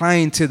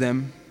inclined to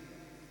them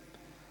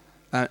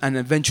and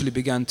eventually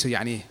began to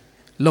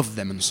love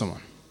them and so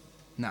on.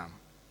 Now,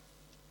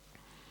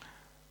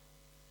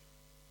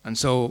 and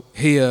so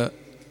here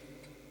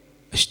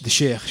the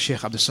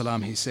Sheikh Abdul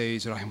Salam, he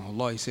says,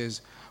 rahimahullah, he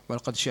says,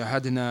 وَلَقَدْ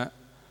شَاهَدْنَا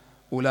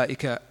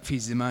أُولَٰئِكَ فِي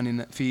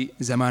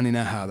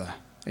زَمَانِنَا هَذَا.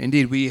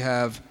 Indeed, we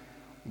have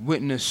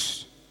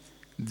witnessed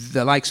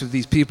the likes of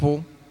these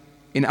people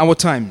in our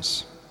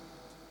times.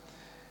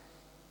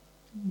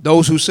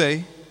 Those who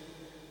say,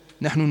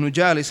 نحن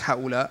نجالس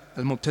هؤلاء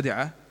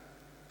المبتدعة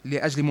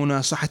لأجل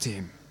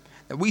مناصحتهم.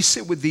 That we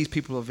sit with these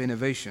people of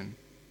innovation,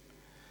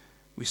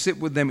 we sit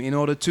with them in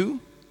order to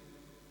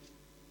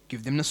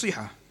give them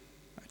nasiha,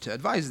 to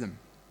advise them.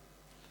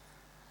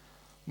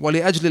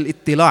 ولأجل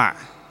الاطلاع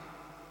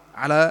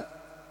على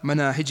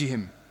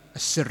مناهجهم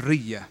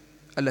السرية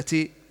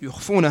التي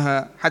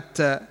يخفونها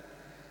حتى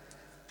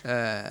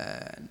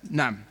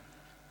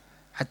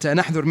حتى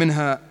نحذر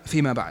منها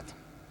فيما بعد.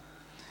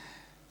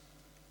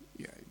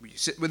 We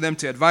sit with them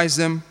to advise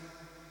them.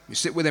 We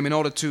sit with them in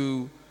order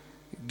to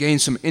gain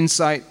some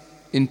insight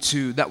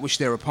into that which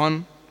they're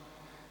upon,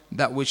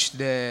 that which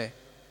they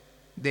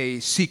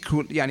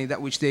secret,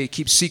 that which they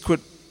keep secret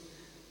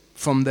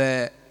from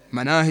their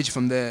manahij,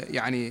 from their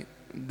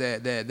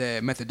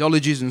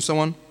methodologies and so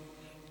on,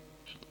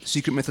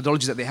 secret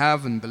methodologies that they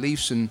have and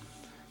beliefs and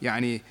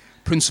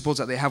principles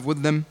that they have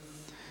with them,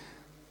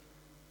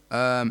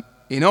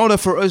 in order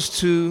for us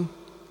to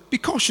be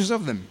cautious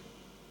of them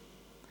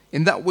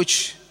in that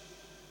which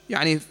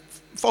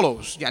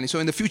follows. So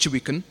in the future we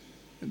can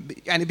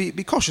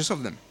be cautious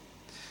of them.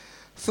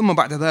 ثم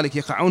بعد ذلك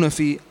يقعون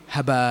في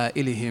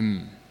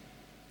هبائلهم.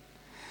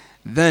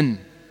 Then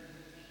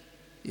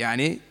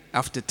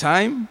after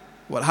time,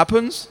 what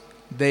happens?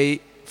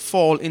 They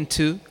fall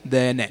into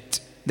their nets,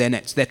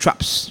 their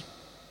traps.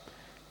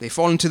 They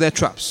fall into their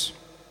traps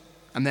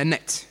and their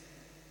net.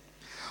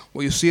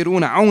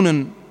 ويصيرون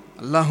عونا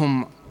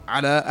لهم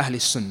على أهل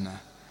السنة.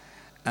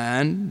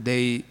 And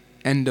they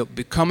end up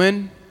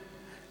becoming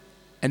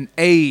an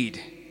aid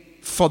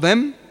for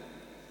them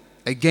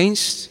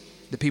against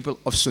the people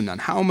of Sunnah.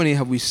 And how many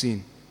have we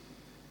seen?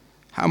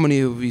 How many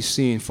have we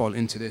seen fall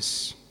into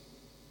this?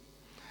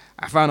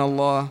 عفانا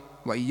الله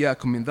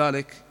وإياكم من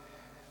ذلك.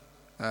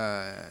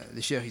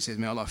 The Shaykh, he says,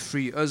 may Allah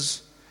free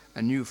us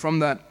and you from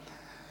that.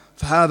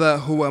 فهذا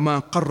هو ما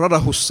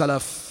قرره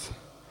السلف.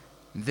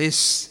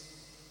 This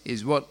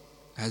is what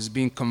has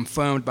been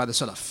confirmed by the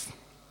Salaf.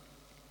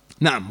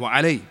 نعم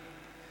وعليه.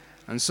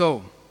 And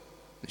so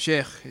the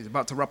Shaykh is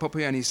about to wrap up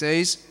here, and he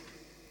says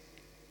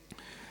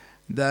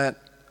that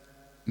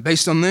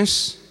based on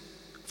this,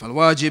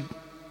 فالواجب,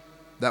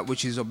 that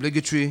which is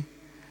obligatory,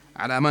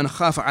 على من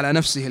خاف على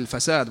نفسه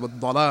الفساد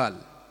والضلال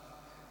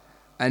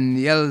أن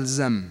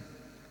يلزم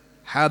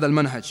هذا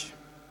المنهج,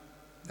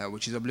 that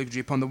which is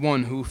obligatory upon the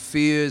one who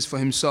fears for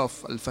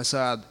himself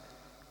al-fasad,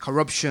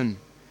 corruption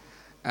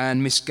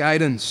and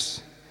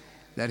misguidance,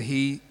 that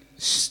he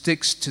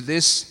sticks to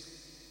this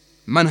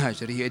manhaj,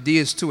 that he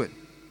adheres to it,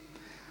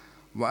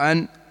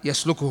 وأن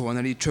يسلكه, and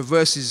that he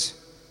traverses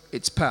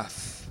its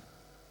path,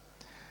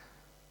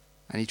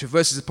 and he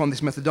traverses upon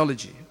this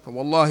methodology.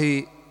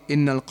 فوالله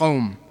إن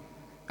القوم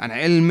عن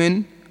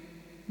علم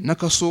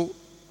نكصوا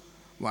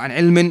وعن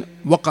علم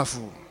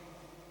وقفوا.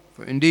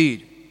 For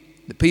indeed,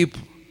 the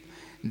people,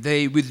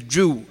 they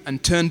withdrew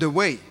and turned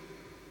away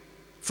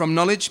from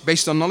knowledge,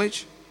 based on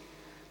knowledge,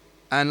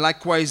 and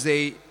likewise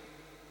they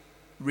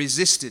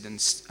resisted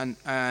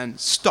and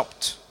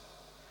stopped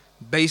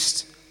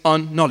based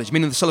on knowledge,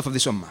 meaning the Salaf of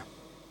this ummah,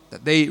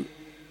 that they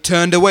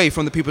turned away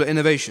from the people of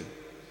innovation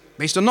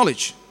based on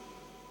knowledge,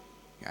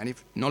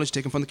 knowledge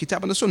taken from the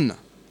Kitab and the Sunnah,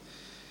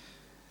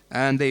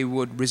 and they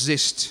would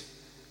resist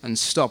and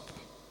stop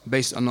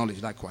based on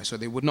knowledge likewise. So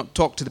they would not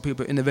talk to the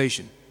people of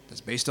innovation,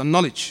 that's based on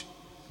knowledge,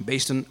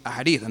 based on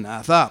ahadith and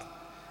athar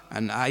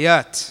and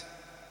ayat,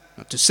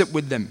 not to sit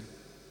with them,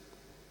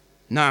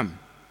 naam,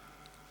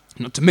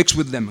 not to mix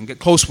with them and get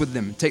close with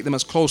them, take them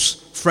as close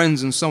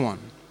friends and so on.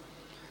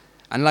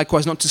 And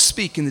likewise not to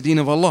speak in the deen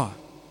of Allah,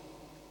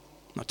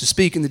 not to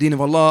speak in the deen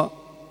of Allah,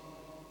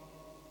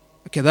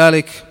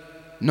 كذلك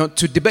not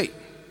to debate,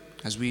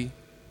 as we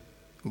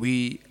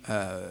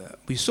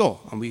saw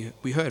and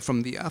we heard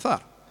from the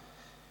athar,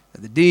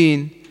 that the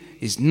deen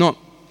is not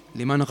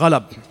liman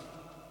ghalab,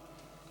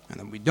 and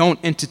that we don't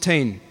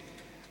entertain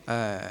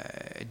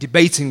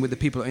debating with the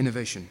people of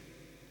innovation.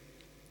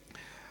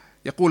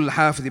 يقول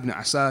الحافظ ابن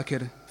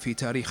عساكر في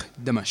تاريخ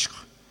دمشق.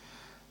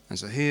 And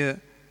so here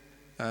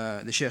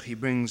the Shaykh, he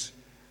brings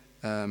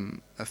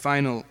a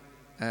final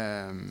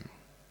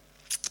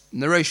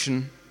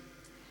narration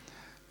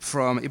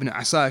from Ibn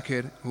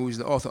Asakir, who is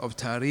the author of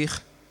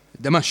Tarikh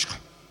Damashq,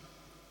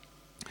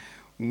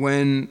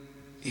 when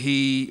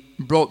he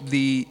brought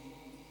the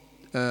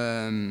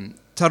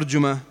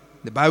tarjuma,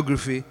 the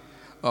biography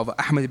of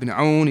Ahmad ibn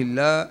Aoun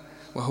illah,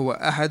 وهو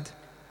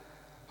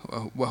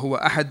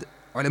أحد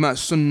علماء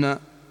السنة,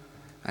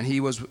 and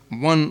he was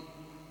one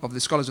of the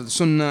scholars of the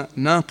Sunnah,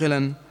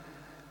 ناقلا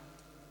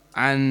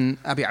عن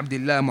أبي عبد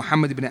الله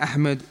محمد بن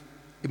أحمد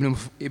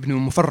ابن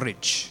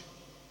مفرج.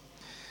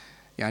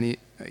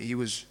 He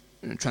was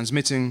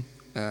transmitting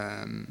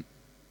that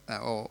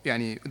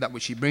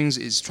which he brings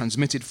is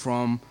transmitted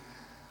from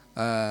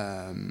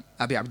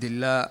Abi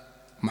Abdullah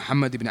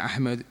Muhammad ibn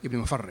Ahmad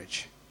ibn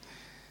Mufarrij,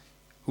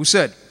 who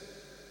said,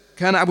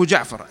 كان أبو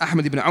جعفر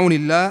أحمد بن عون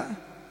الله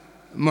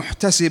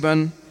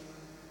محتسبا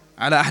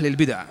على أهل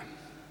البدع.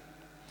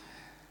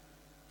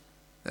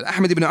 That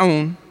Ahmad ibn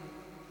Aoun,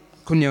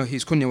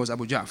 his kunya was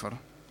Abu Ja'far,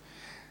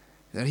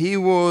 that he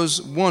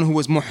was one who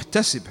was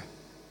muhtasib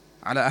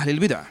ala ahli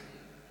al-bid'ah.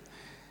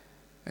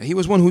 He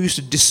was one who used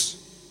to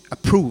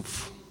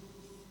disapprove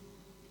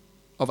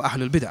of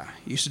ahl al-bid'ah.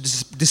 He used to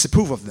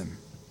disapprove of them.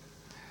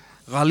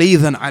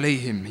 غليظا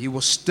عليهم, he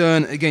was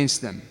stern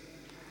against them.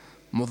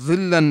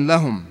 مضلا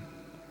لهم,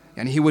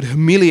 and he would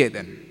humiliate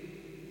them.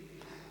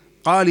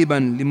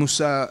 قالبا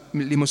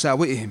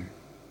لمساوئهم,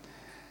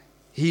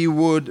 he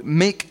would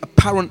make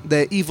apparent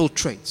their evil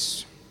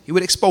traits. He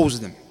would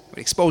expose them, would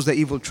expose their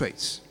evil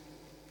traits.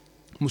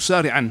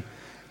 مسارعا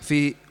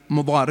في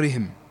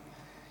مضارهم,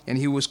 and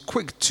he was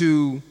quick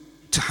to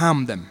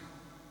harm them.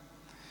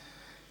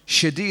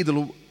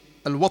 شديد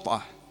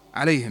الوطأة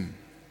عليهم,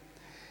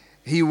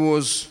 he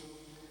was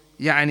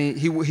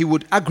he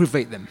would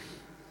aggravate them,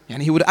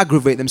 he would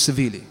aggravate them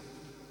severely.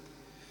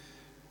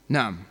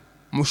 نعم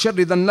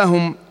مشردا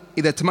لهم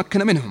إذا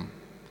تمكن منهم,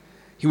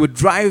 he would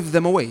drive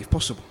them away if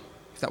possible,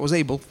 if that was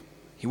able,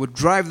 he would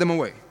drive them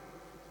away.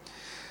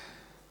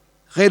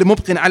 غير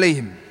مبق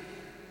عليهم,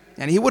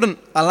 and he wouldn't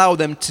allow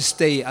them to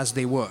stay as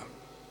they were.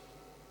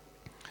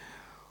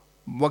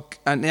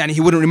 and يعني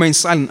he wouldn't remain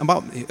silent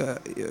about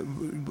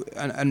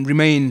and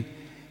remain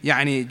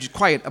يعني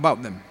quiet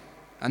about them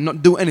and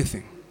not do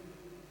anything.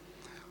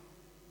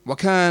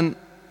 وكان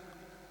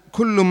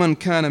كل من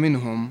كان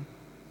منهم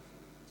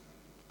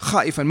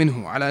خائفا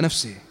منه على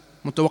نفسه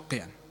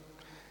متوقعا.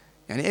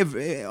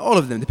 يعني all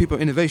of them, the people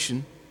of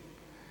innovation,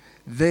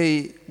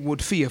 they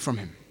would fear from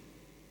him.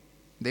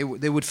 They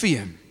would fear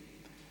him,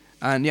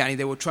 and يعني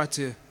they would try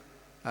to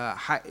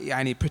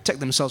يعني protect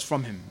themselves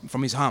from him,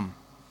 from his harm.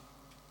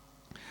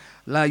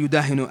 لا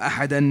يداهن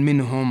أحدا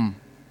منهم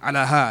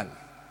على حال.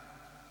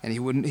 And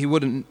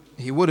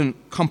he wouldn't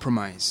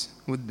compromise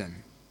with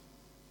them.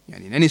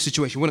 يعني in any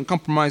situation, he wouldn't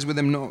compromise with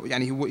them. No,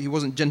 يعني he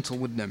wasn't gentle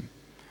with them.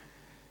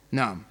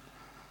 نعم.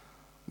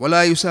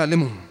 ولا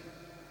يسالمهم.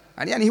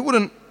 And يعني he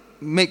wouldn't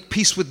make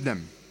peace with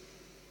them.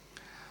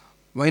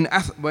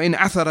 وإن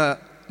عثر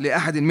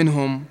لأحد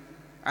منهم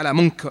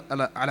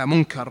على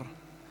منكر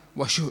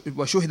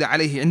وشهد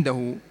عليه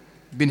عنده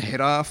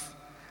بانحراف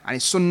عن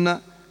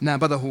السنة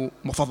نابذه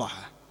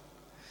وفضحه.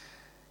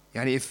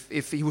 يعني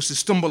if he was to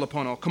stumble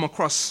upon or come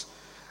across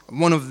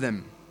one of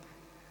them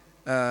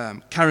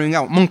carrying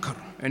out munkar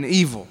and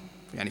evil,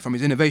 يعني from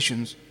his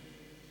innovations,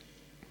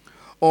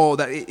 or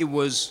that it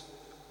was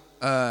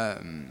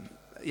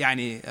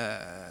يعني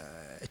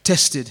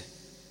tested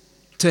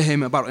to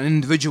him about an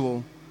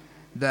individual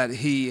that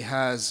he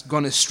has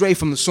gone astray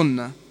from the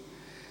sunnah,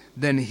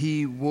 then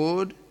he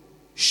would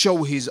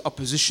show his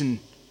opposition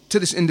to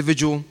this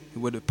individual, he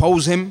would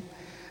oppose him,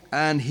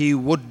 and he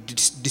would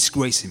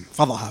disgrace him.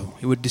 فضحه,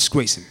 he would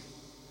disgrace him.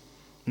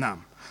 نعم.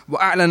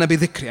 وأعلن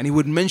بذكره, and he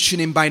would mention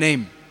him by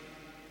name.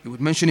 He would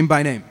mention him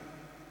by name.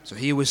 So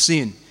here we're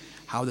seeing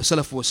how the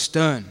Salaf was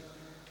stern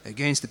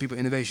against the people of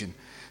innovation.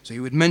 So he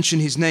would mention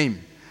his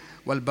name.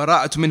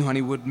 وَالْبَرَاءَةُ مِنْهُ, and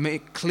he would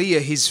make clear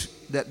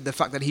the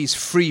fact that he's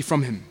free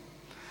from him.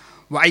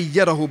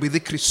 وَعَيَّرَهُ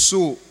بِذِكْرِ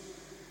السُّوءِ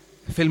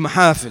فِي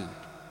الْمَحَافِلِ,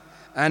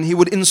 and he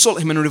would insult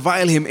him and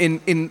revile him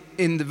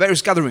in the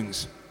various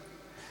gatherings.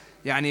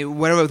 يعني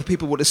wherever the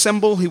people would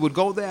assemble, he would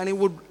go there and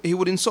he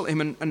would insult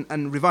him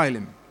and revile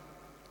him.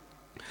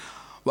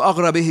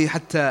 وَأَغْرَى بِهِ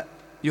حَتَّى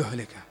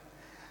يُهْلِكَ,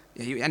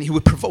 and he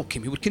would provoke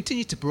him. He would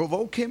continue to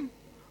provoke him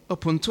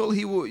up until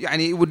he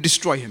would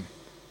destroy him.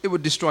 It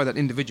would destroy that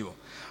individual.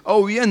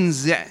 أو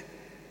ينزع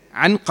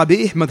عن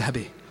قبيح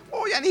مذهبه,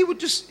 or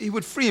he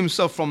would free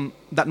himself from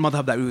that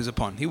madhab that he was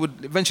upon. He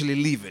would eventually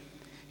leave it.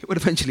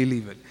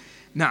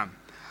 نعم.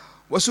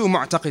 وسوء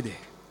معتقده,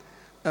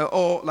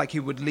 or like he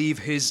would leave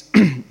his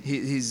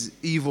his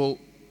evil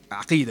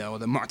aqidah, or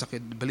the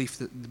mu'taqid, the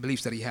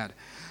beliefs that he had.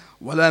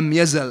 ولم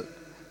يزل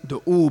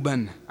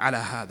دؤوبا على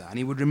هذا, and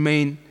he would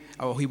remain,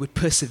 or he would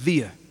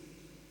persevere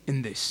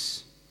in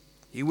this.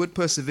 He would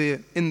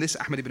persevere in this,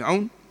 Ahmad ibn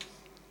Aoun,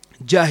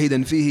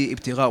 جاهدا فيه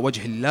ابتغاء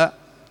وجه الله,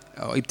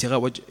 أو ابتغاء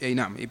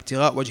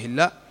وجه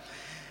الله,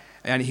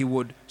 and he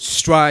would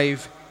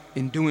strive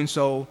in doing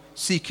so,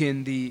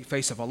 seeking the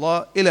face of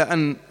Allah, إلى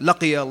أن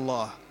لقي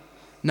الله.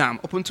 نعم,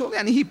 up until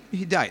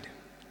he died.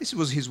 This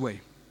was his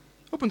way,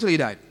 up until he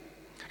died.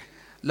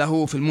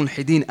 له في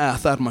الملحدين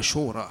آثار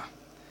مشهورة,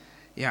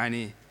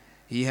 يعني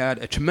he had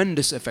a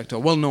tremendous effect, or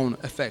well-known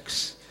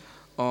effects,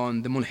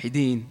 on the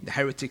mulhideen, the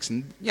heretics,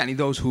 and يعني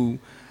those who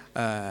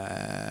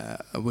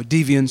were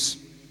deviants.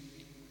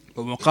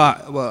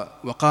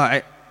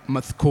 وقائع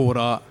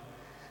مذكورة,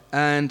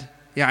 and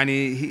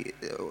يعني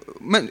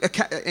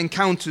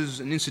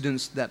encounters and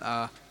incidents that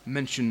are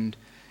mentioned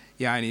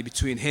يعني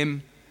between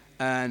him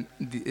and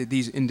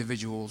these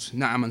individuals.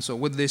 نعم. And so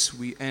with this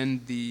we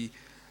end the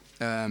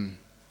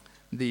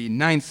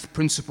 9th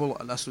principle,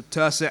 al-asl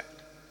al-tasi',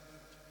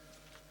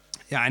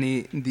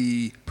 يعني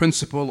the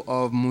principle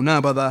of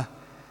munabadha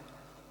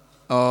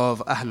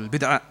of Ahl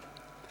al-Bid'ah,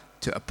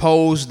 to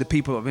oppose the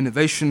people of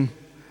innovation,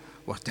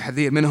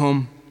 وَالتَّحْذِيرُ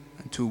مِنْهُمْ,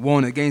 and to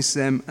warn against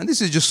them. And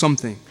this is just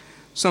something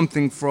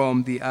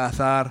from the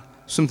athar,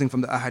 something from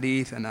the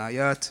ahadith and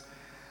ayat,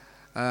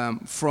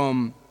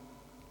 from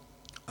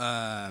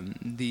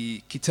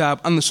the kitab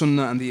and the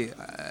sunnah, and the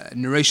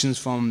narrations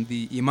from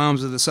the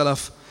imams of the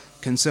salaf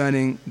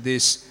concerning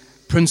this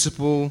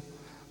principle,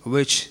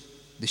 which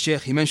the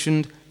sheikh, he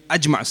mentioned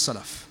ajma'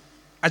 as-salaf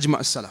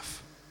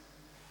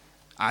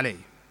alayh,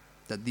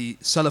 that the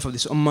salaf of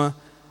this ummah,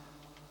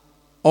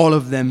 all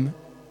of them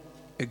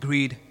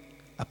agreed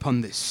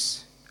upon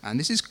this. And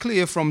this is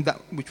clear from that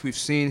which we've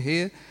seen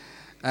here,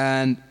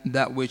 and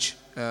that which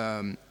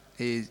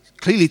is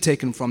clearly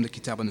taken from the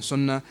kitab and the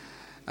sunnah.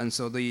 And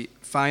so the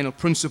final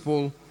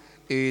principle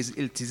is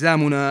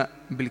iltizamuna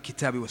bil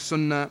kitab wa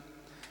sunnah,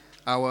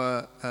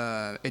 our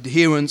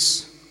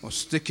adherence or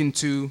sticking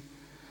to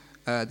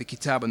the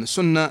kitab and the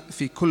sunnah,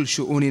 fi kull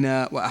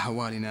shu'unina wa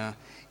ahwalina,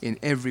 in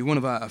every one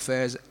of our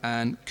affairs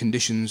and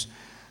conditions.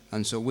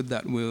 And so with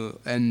that we'll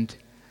end.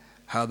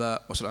 هذا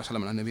وصلى الله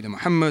وسلم على نبينا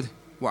محمد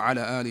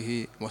وعلى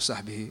آله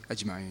وصحبه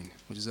أجمعين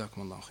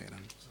وجزاكم الله خيرا.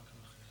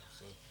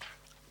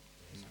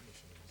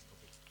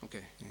 Okay.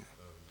 Yeah.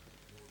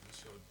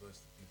 What's your advice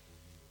to people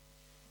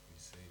who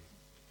say,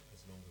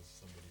 as long as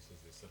somebody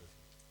says they're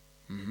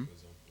Salafi, for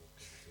example,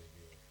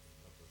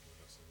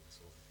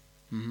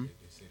 They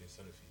say they're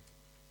Salafi,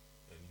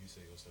 and you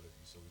say you're Salafi,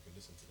 so we can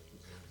listen to them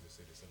as long as they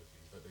say they're Salafi.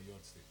 Is that the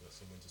yardstick that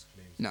someone just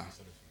claims No. they're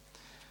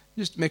Salafi?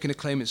 Just making a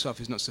claim itself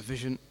is not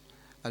sufficient.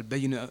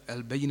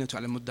 Al-bayyinatu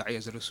ala al-mudda'i,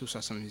 as the Rasul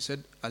sallallahu alaihi wasallam, he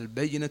said,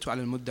 Al-bayyinatu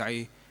ala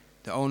al-mudda'i,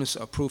 the onus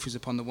of proof is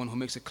upon the one who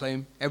makes a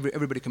claim.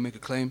 Everybody can make a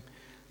claim.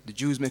 The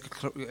Jews make a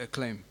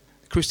claim.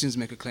 The Christians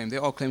make a claim. They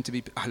all claim to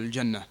be Ahlul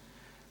Jannah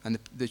and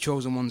the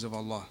chosen ones of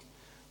Allah,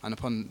 and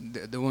upon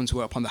the ones who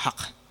are upon the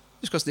haqq.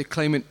 Just because they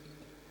claim it,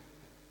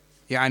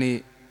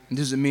 it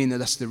doesn't mean that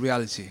that's the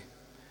reality.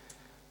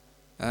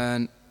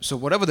 And so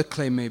whatever the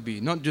claim may be,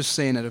 not just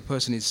saying that a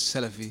person is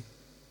Salafi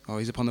or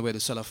he's upon the way to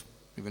Salaf.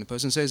 Even a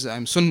person says,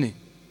 I'm Sunni.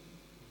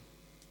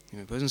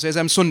 Even a person says,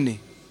 I'm Sunni.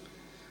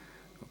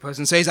 A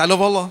person says, I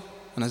love Allah.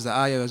 And as the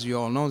ayah, as you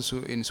all know,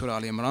 in Surah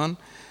Al-Imran,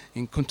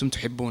 in kuntum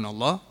tuhibbun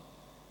Allah,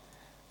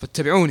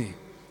 fattabi'uni.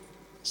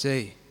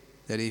 Say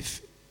that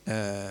if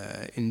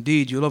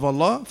indeed you love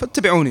Allah,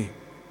 fattabi'uni.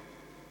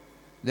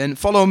 Then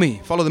follow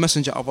me, follow the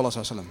messenger of Allah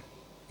sallallahu alaihi wasallam.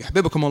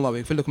 Yuhibbukum Allah wa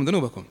yaghfir lakum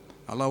dhunubakum.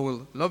 Allah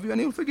will love you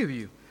and He will forgive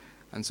you.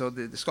 And so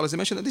the scholars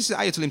mention that this is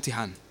ayatul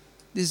imtihan.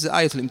 This is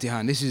ayatul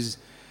imtihan. This is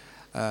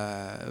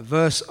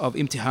verse of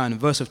imtihan,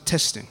 verse of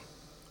testing.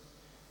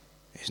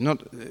 It's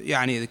not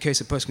the case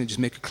a person can just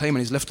make a claim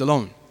and is left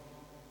alone.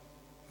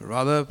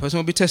 Rather, a person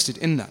will be tested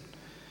in that.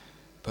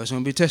 A person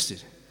will be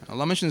tested.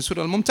 Allah mentions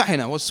Surah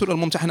Al-Mumtahina. What's Surah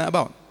Al-Mumtahina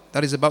about?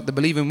 That is about the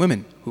believing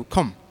women who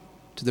come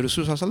to the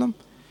Rasul sallallahu alaihi wasallam,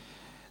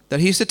 that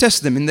he is to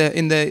test them in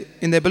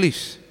their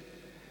beliefs.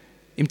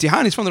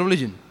 Imtihan is from the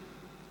religion.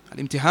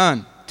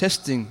 Al-imtihan,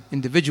 testing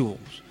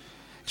individuals,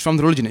 it's from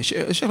the religion.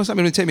 Shaykh al-Islam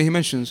ibn Taymiyyah, he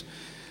mentions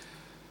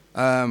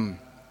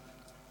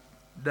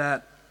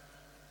that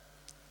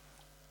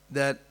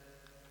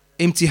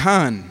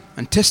imtihan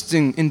and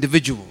testing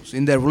individuals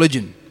in their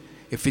religion,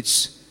 if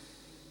it's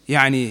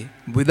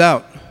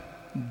without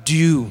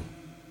due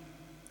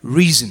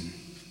reason,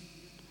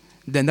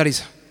 then that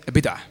is a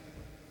bid'ah.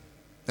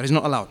 That is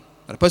not allowed.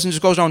 That a person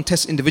just goes around and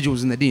tests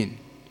individuals in the deen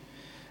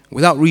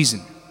without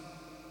reason,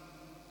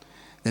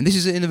 then this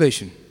is an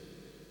innovation.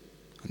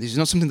 And this is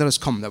not something that has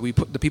come, that we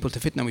put the people to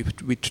fitna,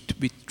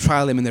 we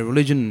trial them in their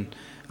religion,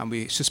 and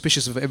we're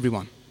suspicious of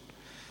everyone.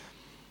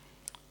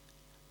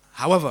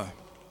 However,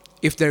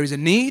 if there is a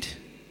need,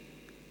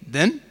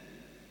 then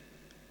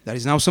that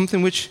is now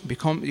something which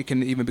it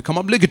can even become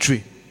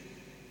obligatory.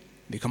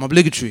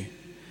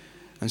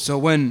 And so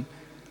when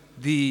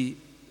the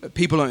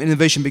people of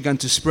innovation began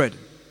to spread,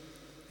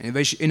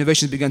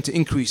 innovations began to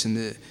increase, and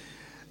the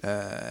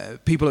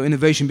people of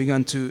innovation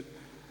began to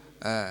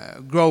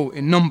grow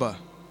in number,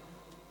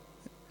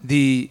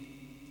 the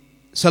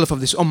Salaf of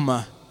this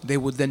ummah, they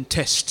would then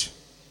test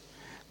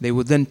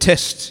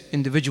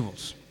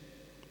individuals.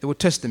 They would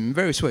test them in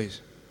various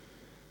ways.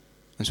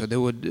 And so they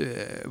would,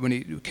 when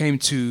it came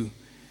to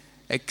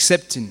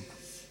accepting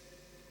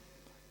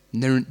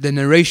the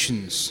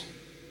narrations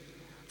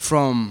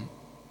from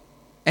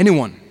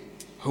anyone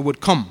who would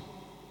come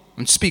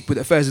and speak with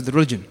affairs of the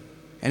religion,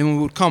 anyone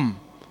who would come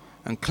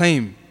and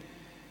claim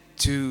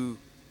to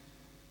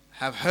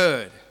have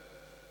heard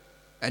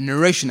a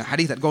narration, a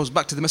hadith that goes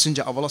back to the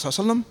Messenger of Allah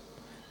sallallahu alaihi wasallam,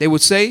 they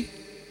would say,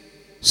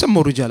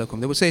 Sammu rijalakum.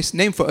 They would say,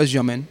 name for us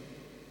your men.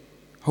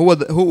 Who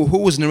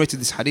was narrated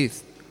this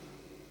hadith?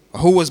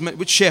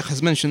 Which sheikh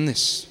has mentioned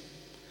this?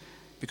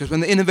 Because when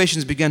the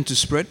innovations began to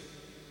spread,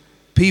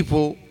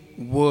 many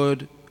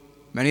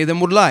of them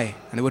would lie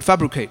and they would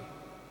fabricate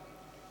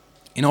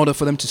in order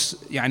for them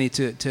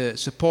to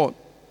support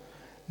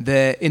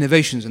their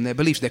innovations and their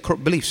beliefs, their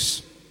corrupt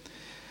beliefs.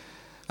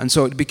 And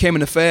so it became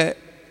an affair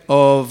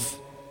of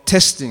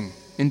testing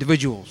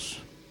individuals.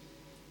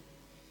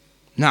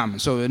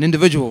 So an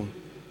individual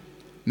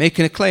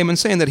making a claim and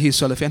saying that he's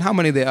Salafi, and how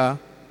many there are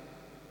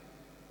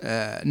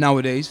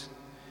nowadays,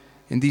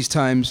 in these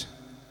times,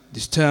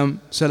 this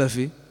term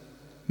Salafi,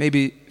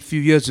 maybe a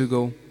few years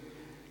ago,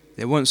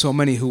 there weren't so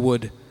many who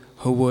would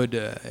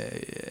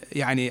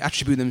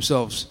attribute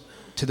themselves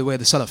to the way of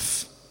the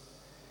Salaf.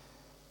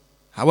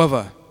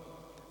 However,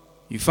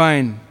 you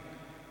find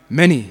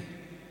many,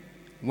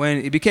 when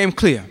it became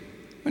clear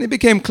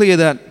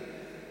that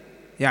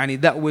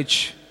that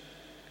which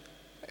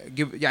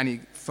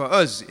for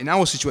us in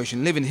our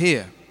situation, living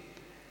here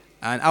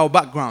and our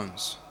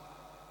backgrounds,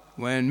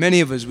 when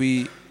many of us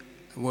we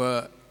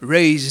were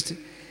raised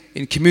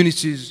in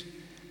communities,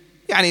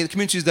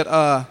 communities that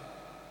are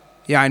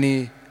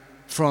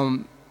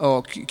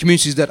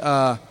communities that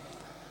are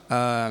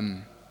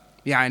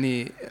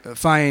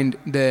find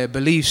their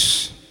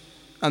beliefs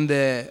and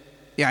their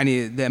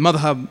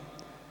madhab,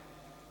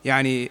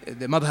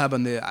 the madhab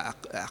and the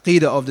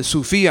aqidah of the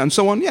Sufiya and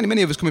so on.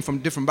 Many of us coming from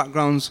different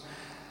backgrounds,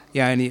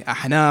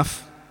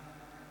 Ahnaf,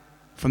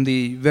 from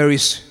the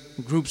various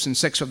groups and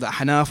sects of the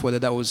Ahnaf, whether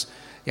that was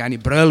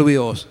Barelwi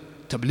or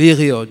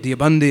Tablighi or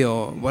Diabandi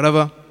or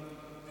whatever,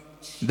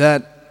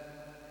 that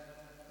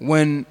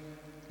when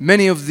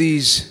many of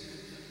these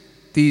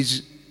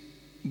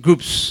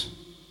groups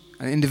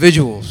and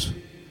individuals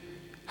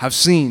have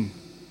seen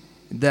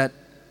that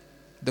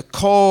the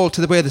call to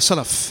the way of the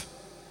Salaf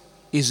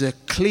is a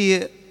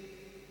clear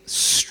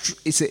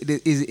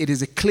it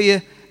is a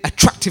clear,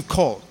 attractive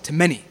call to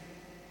many.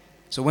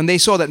 So when they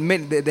saw that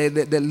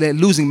they're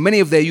losing many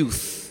of their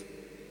youth,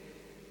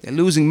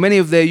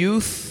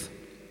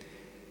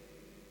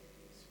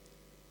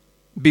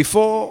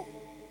 before,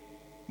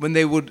 when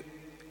they would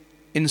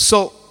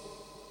insult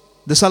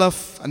the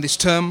Salaf and this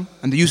term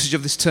and the usage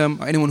of this term,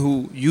 or anyone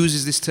who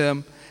uses this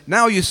term,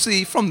 now you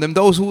see from them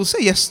those who will say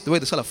yes, the way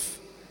the Salaf,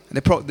 and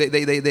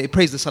they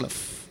praise the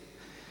Salaf.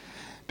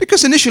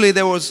 Because initially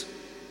there was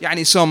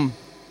some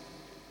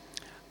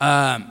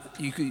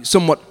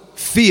somewhat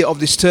fear of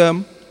this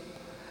term,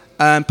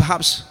 and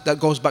perhaps that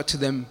goes back to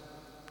them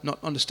not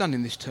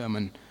understanding this term,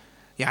 and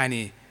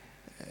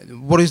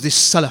what is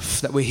this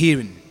Salaf that we're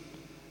hearing?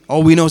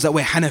 All we know is that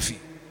we're Hanafi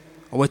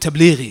or we're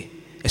Tablighi,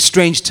 a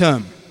strange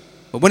term.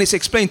 But when it's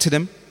explained to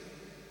them,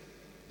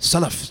 the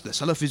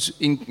Salaf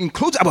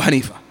includes Abu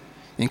Hanifa,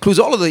 it includes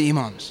all of the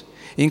Imams,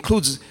 it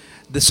includes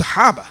the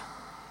Sahaba,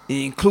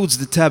 it includes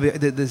the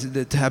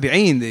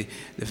Tabi'een, the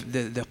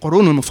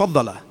Qurun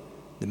al-Mufaddala,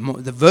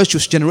 the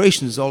virtuous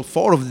generations, all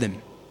four of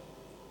them.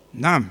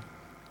 Naam.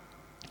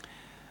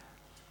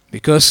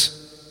 Because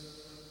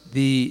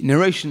the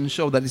narrations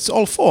show that it's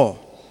all four.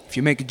 If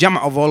you make a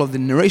jama' of all of the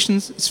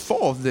narrations, it's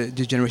four of the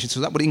generations. So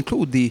that would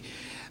include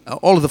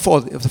all of the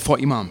four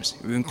Imams.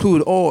 We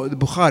include all the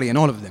Bukhari and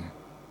all of them.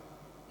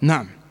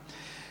 Naam.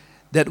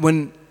 That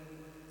when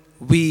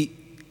we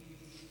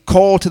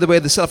call to the way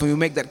of the Salaf and we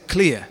make that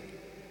clear,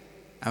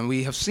 and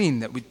we have seen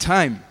that with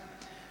time,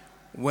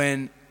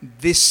 when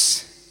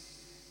this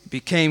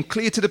became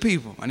clear to the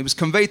people and it was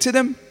conveyed to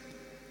them,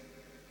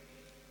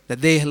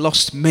 that they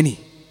lost many.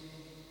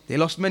 They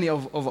lost many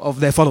of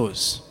their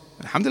followers.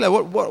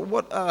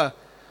 Alhamdulillah,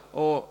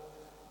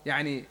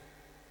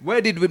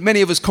 where did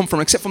many of us come from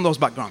except from those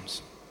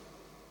backgrounds?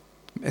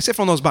 Except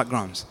from those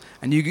backgrounds.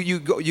 And you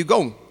go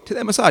to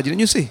their masajid and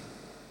you see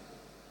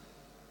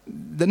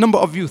the number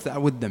of youth that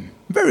are with them.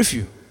 Very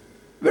few.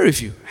 Very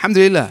few.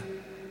 Alhamdulillah.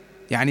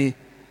 The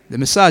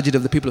masajid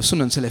of the people of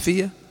Sunnah and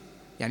Salafiyya,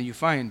 you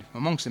find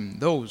amongst them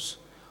those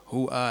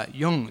who are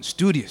young,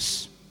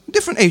 studious,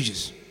 different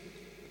ages.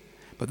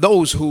 But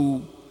those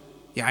who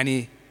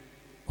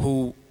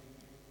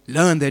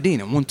learn their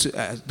deen and want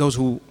to, those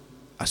who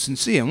are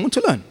sincere and want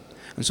to learn.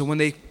 And so when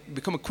they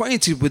become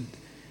acquainted with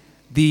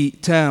the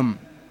term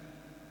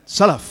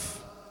Salaf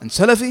and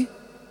Salafi,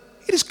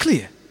 it is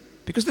clear.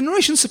 Because the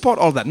narrations support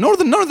all that. None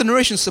of the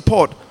narrations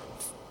support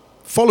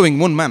following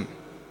one man.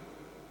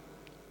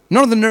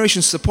 None of the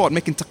narrations support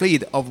making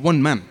taqleed of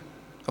one man,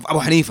 of Abu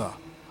Hanifa,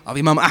 of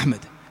Imam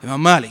Ahmad,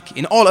 Imam Malik,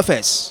 in all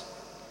affairs.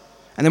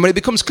 And then when it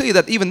becomes clear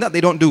that even that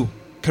they don't do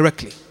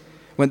correctly,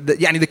 when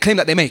the claim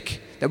that they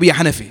make, that we are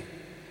Hanafi,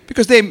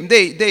 because they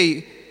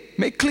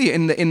make clear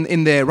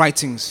in their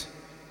writings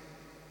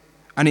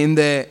and in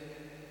their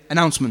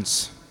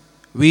announcements,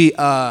 we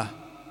are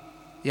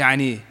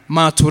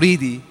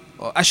Maturidi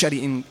or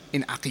Ash'ari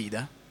in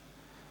Aqidah,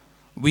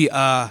 we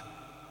are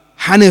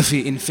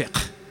Hanafi in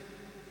fiqh,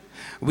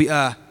 we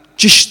are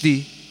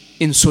Chishti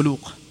in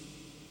Suluq,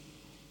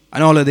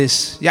 and all of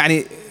this.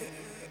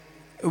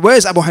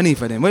 Where's Abu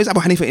Hanifa then? Where's Abu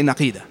Hanifa in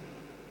Aqidah?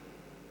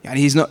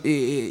 He's not.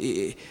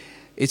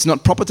 It's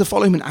not proper to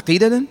follow him in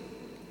Aqidah then?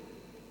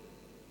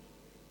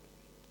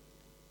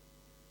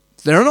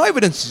 There are no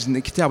evidences in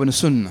the Kitab and the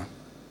Sunnah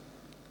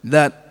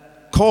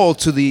that call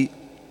to the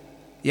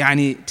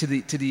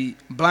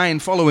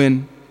blind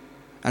following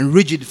and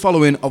rigid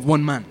following of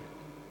one man.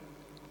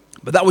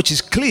 But that which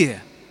is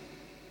clear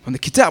from the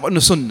Kitab and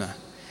the Sunnah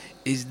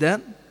is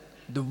that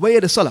the way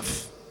of the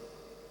Salaf,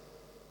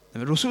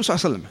 the Rasul Sallallahu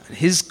Alaihi Wasallam, and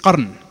his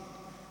Qarn,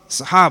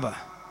 Sahaba,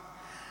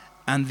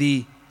 and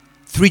the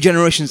 3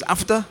 generations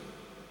after,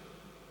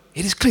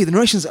 it is clear. The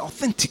narrations are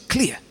authentic,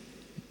 clear.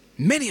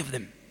 Many of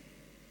them.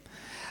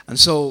 And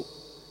so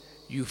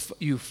we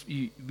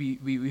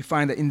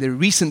find that in the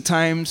recent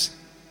times,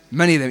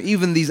 many of them,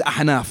 even these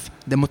Ahnaf,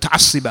 the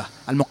Muta'assiba,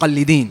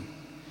 Al-Muqallideen,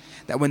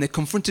 that when they're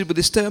confronted with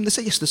this term, they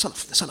say, yes, the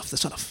Salaf, the Salaf, the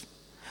Salaf.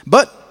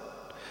 But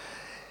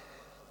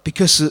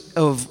because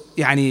of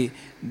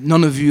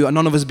none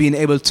of us being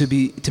able to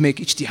make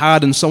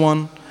ijtihad and so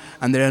on,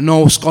 and there are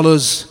no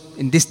scholars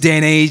in this day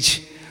and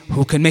age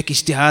who can make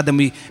ijtihad,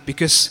 and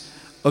because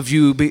of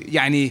you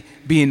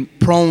being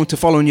prone to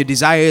following your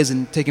desires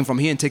and taking from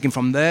here and taking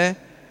from there,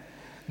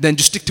 then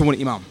just stick to one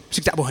Imam,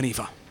 stick to Abu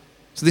Hanifa.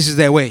 So this is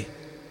their way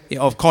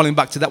of calling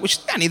back to that,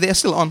 which they are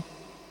still on.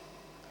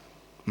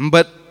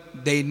 But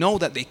they know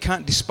that they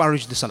can't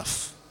disparage the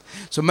Salaf.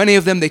 So many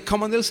of them, they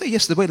come and they'll say,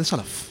 yes, the way of the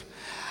Salaf.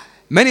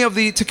 Many of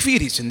the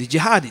takfiris and the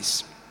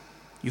jihadis,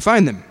 you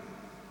find them.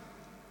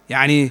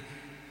 And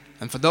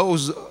for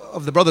those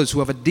of the brothers who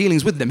have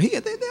dealings with them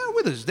here, they are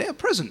with us, they are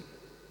present.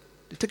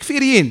 The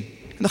takfiriyin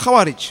and the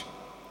khawarij.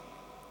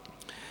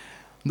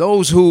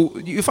 Those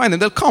who, you find them,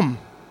 they'll come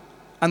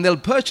and they'll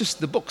purchase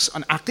the books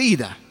on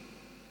aqidah.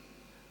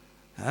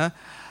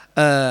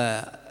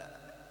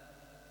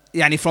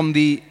 From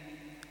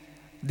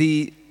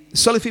the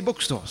Salafi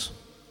bookstores.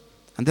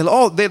 And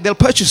they'll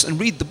purchase and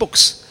read the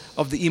books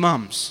of the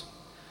Imams,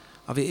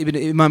 of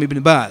Imam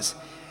Ibn Baz,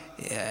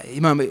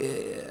 Imam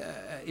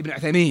Ibn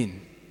Uthaymeen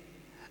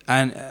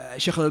and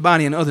Sheikh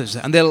Al-Albani and others,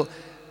 and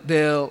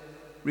they'll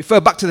refer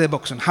back to their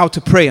books on how to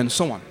pray and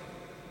so on.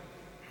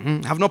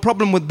 Have no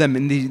problem with them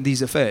in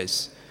these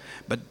affairs.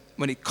 But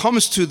when it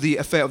comes to the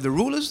affair of the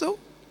rulers, though,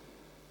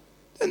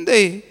 then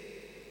they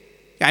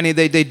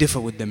differ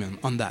with them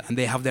on that, and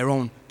they have their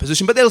own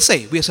position. But they'll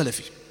say, we are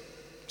Salafi.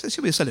 They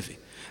say, we are Salafi.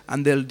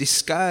 And they'll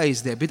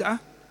disguise their bid'ah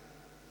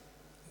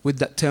with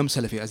that term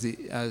Salafi,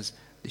 as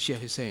the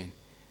Shaykh is saying.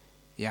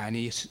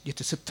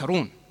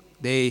 يتسترون.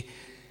 They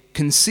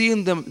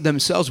conceal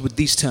themselves with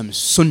these terms,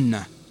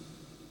 Sunnah,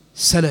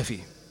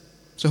 Salafi.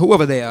 So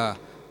whoever they are,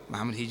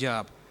 Muhammad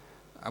Hijab,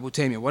 Abu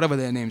Taymiyyah, whatever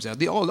their names are,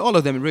 all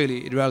of them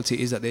really, in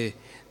reality, is that they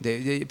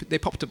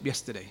popped up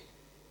yesterday,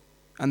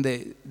 and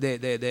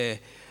they're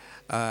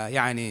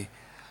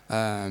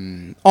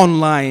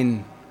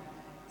online,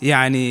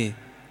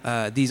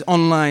 these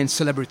online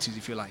celebrities,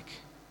 if you like,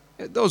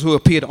 those who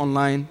appeared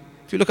online.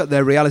 If you look at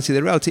their reality,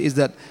 the reality is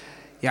that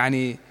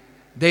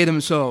they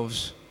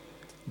themselves,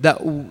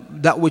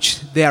 that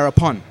which they are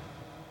upon,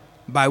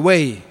 by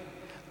way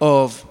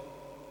of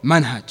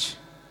manhaj,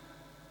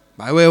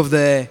 by way of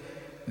their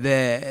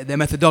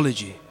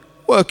methodology,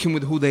 working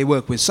with who they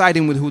work with,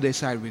 siding with who they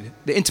side with,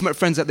 the intimate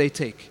friends that they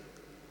take,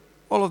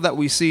 all of that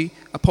we see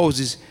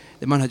opposes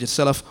the manhaj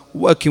al-salaf,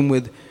 working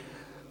with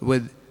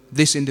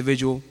this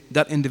individual,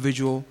 that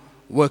individual,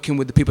 working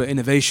with the people of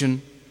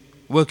innovation,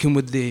 working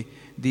with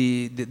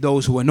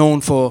those who are known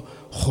for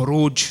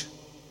khuruj,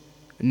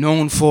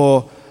 known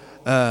for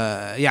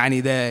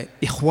their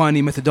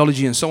ikhwani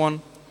methodology and so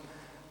on.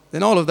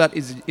 Then all of that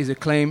is a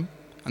claim,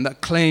 and that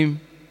claim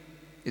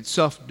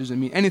itself doesn't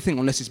mean anything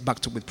unless it's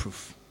backed up with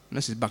proof.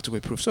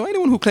 So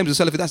anyone who claims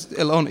the Salafi, that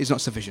alone is not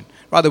sufficient.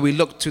 Rather, we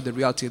look to the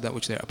reality of that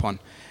which they're upon.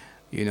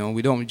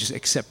 We don't just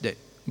accept it.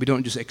 We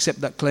don't just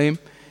accept that claim,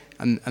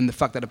 and the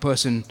fact that a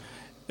person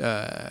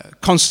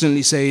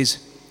constantly says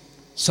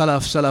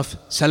Salaf,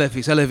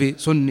 Salafi,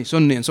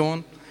 Sunni, and so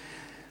on,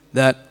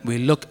 that we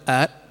look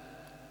at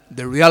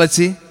the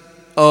reality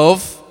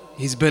of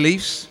his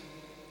beliefs,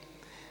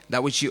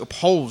 that which he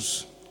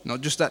upholds.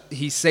 Not just that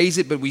he says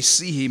it, but we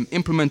see him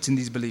implementing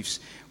these beliefs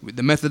with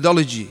the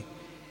methodology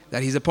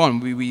that he's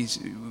upon.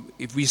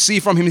 If we see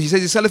from him, he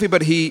says he's Salafi,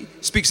 but he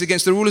speaks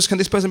against the rulers, can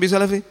this person be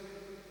Salafi?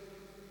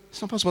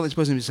 It's not possible that this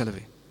person be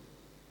Salafi.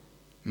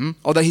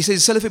 Or that he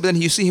says he's Salafi, but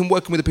then you see him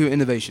working with the people of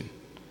innovation,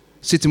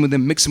 sitting with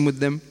them, mixing with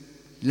them,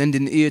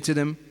 lending ear to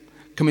them,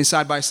 coming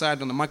side by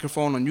side on the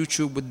microphone, on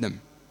YouTube with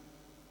them.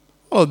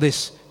 All of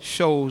this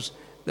shows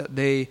that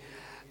they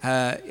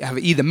have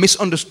either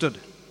misunderstood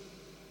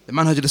the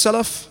manhaj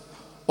al-salaf,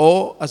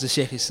 or, as the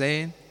Shaykh is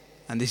saying,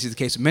 and this is the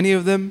case of many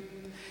of them,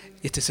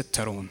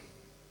 يتسترون.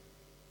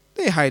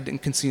 They hide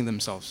and conceal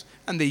themselves,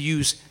 and they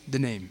use the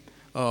name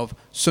of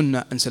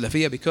Sunnah and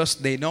Salafiyah because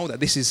they know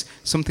that this is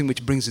something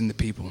which brings in the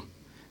people.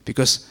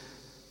 Because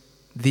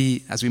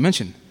as we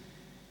mentioned,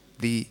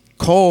 the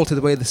call to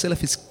the way of the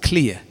Salaf is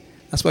clear.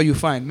 That's why you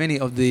find many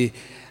of the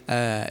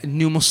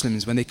new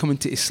Muslims, when they come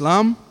into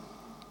Islam,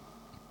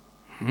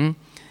 when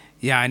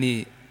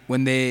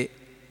they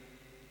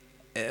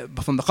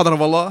from the qadr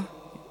of Allah,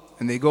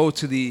 and they go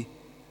to the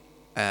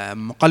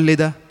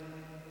muqallida,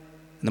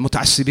 the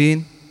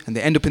muta'assibin, and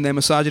they end up in their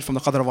masajid from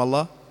the qadr of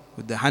Allah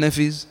with the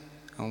Hanafis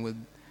and with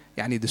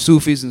the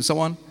Sufis and so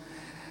on.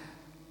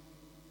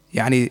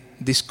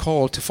 This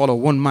call to follow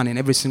one man in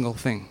every single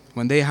thing,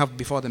 when they have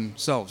before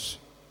themselves,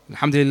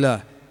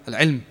 alhamdulillah,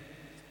 al-ilm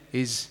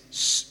is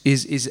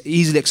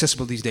easily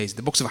accessible these days.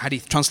 The books of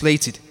hadith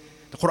translated,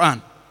 the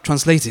Quran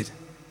translated.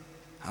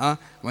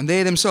 When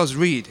they themselves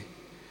read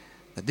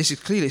that this is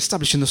clearly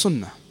established in the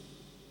Sunnah,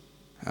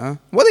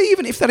 whether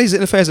even if that is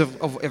in affairs of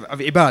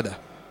ibadah,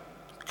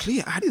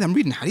 clear hadith, I'm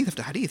reading hadith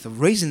after hadith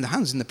of raising the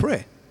hands in the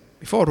prayer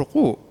before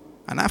ruku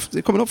and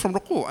after coming up from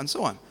ruku and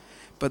so on.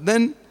 But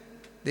then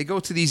they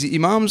go to these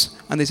imams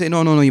and they say,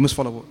 no, you must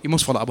follow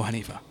Abu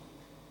Hanifa.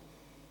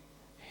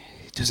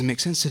 It doesn't make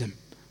sense to them.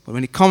 But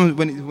when it comes,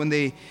 when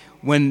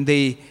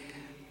they,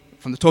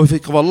 from the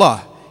tawfiq of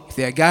Allah, if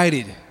they are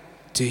guided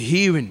to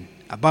hearing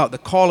about the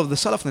call of the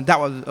Salaf and the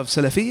da'wah of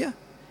Salafiyah,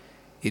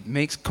 it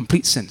makes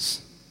complete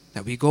sense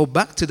that we go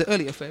back to the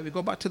early affair, we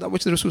go back to that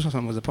which the Rasul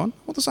was upon,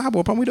 what the Sahaba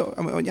were upon.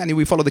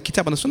 We follow the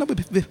Kitab and the Sunnah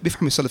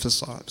بفهم السلف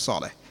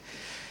الصالح.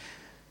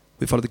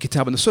 We follow the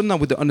Kitab and the Sunnah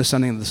with the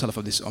understanding of the Salaf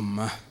of this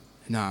Ummah.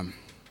 Naam.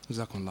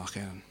 Jazakumullah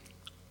khairan.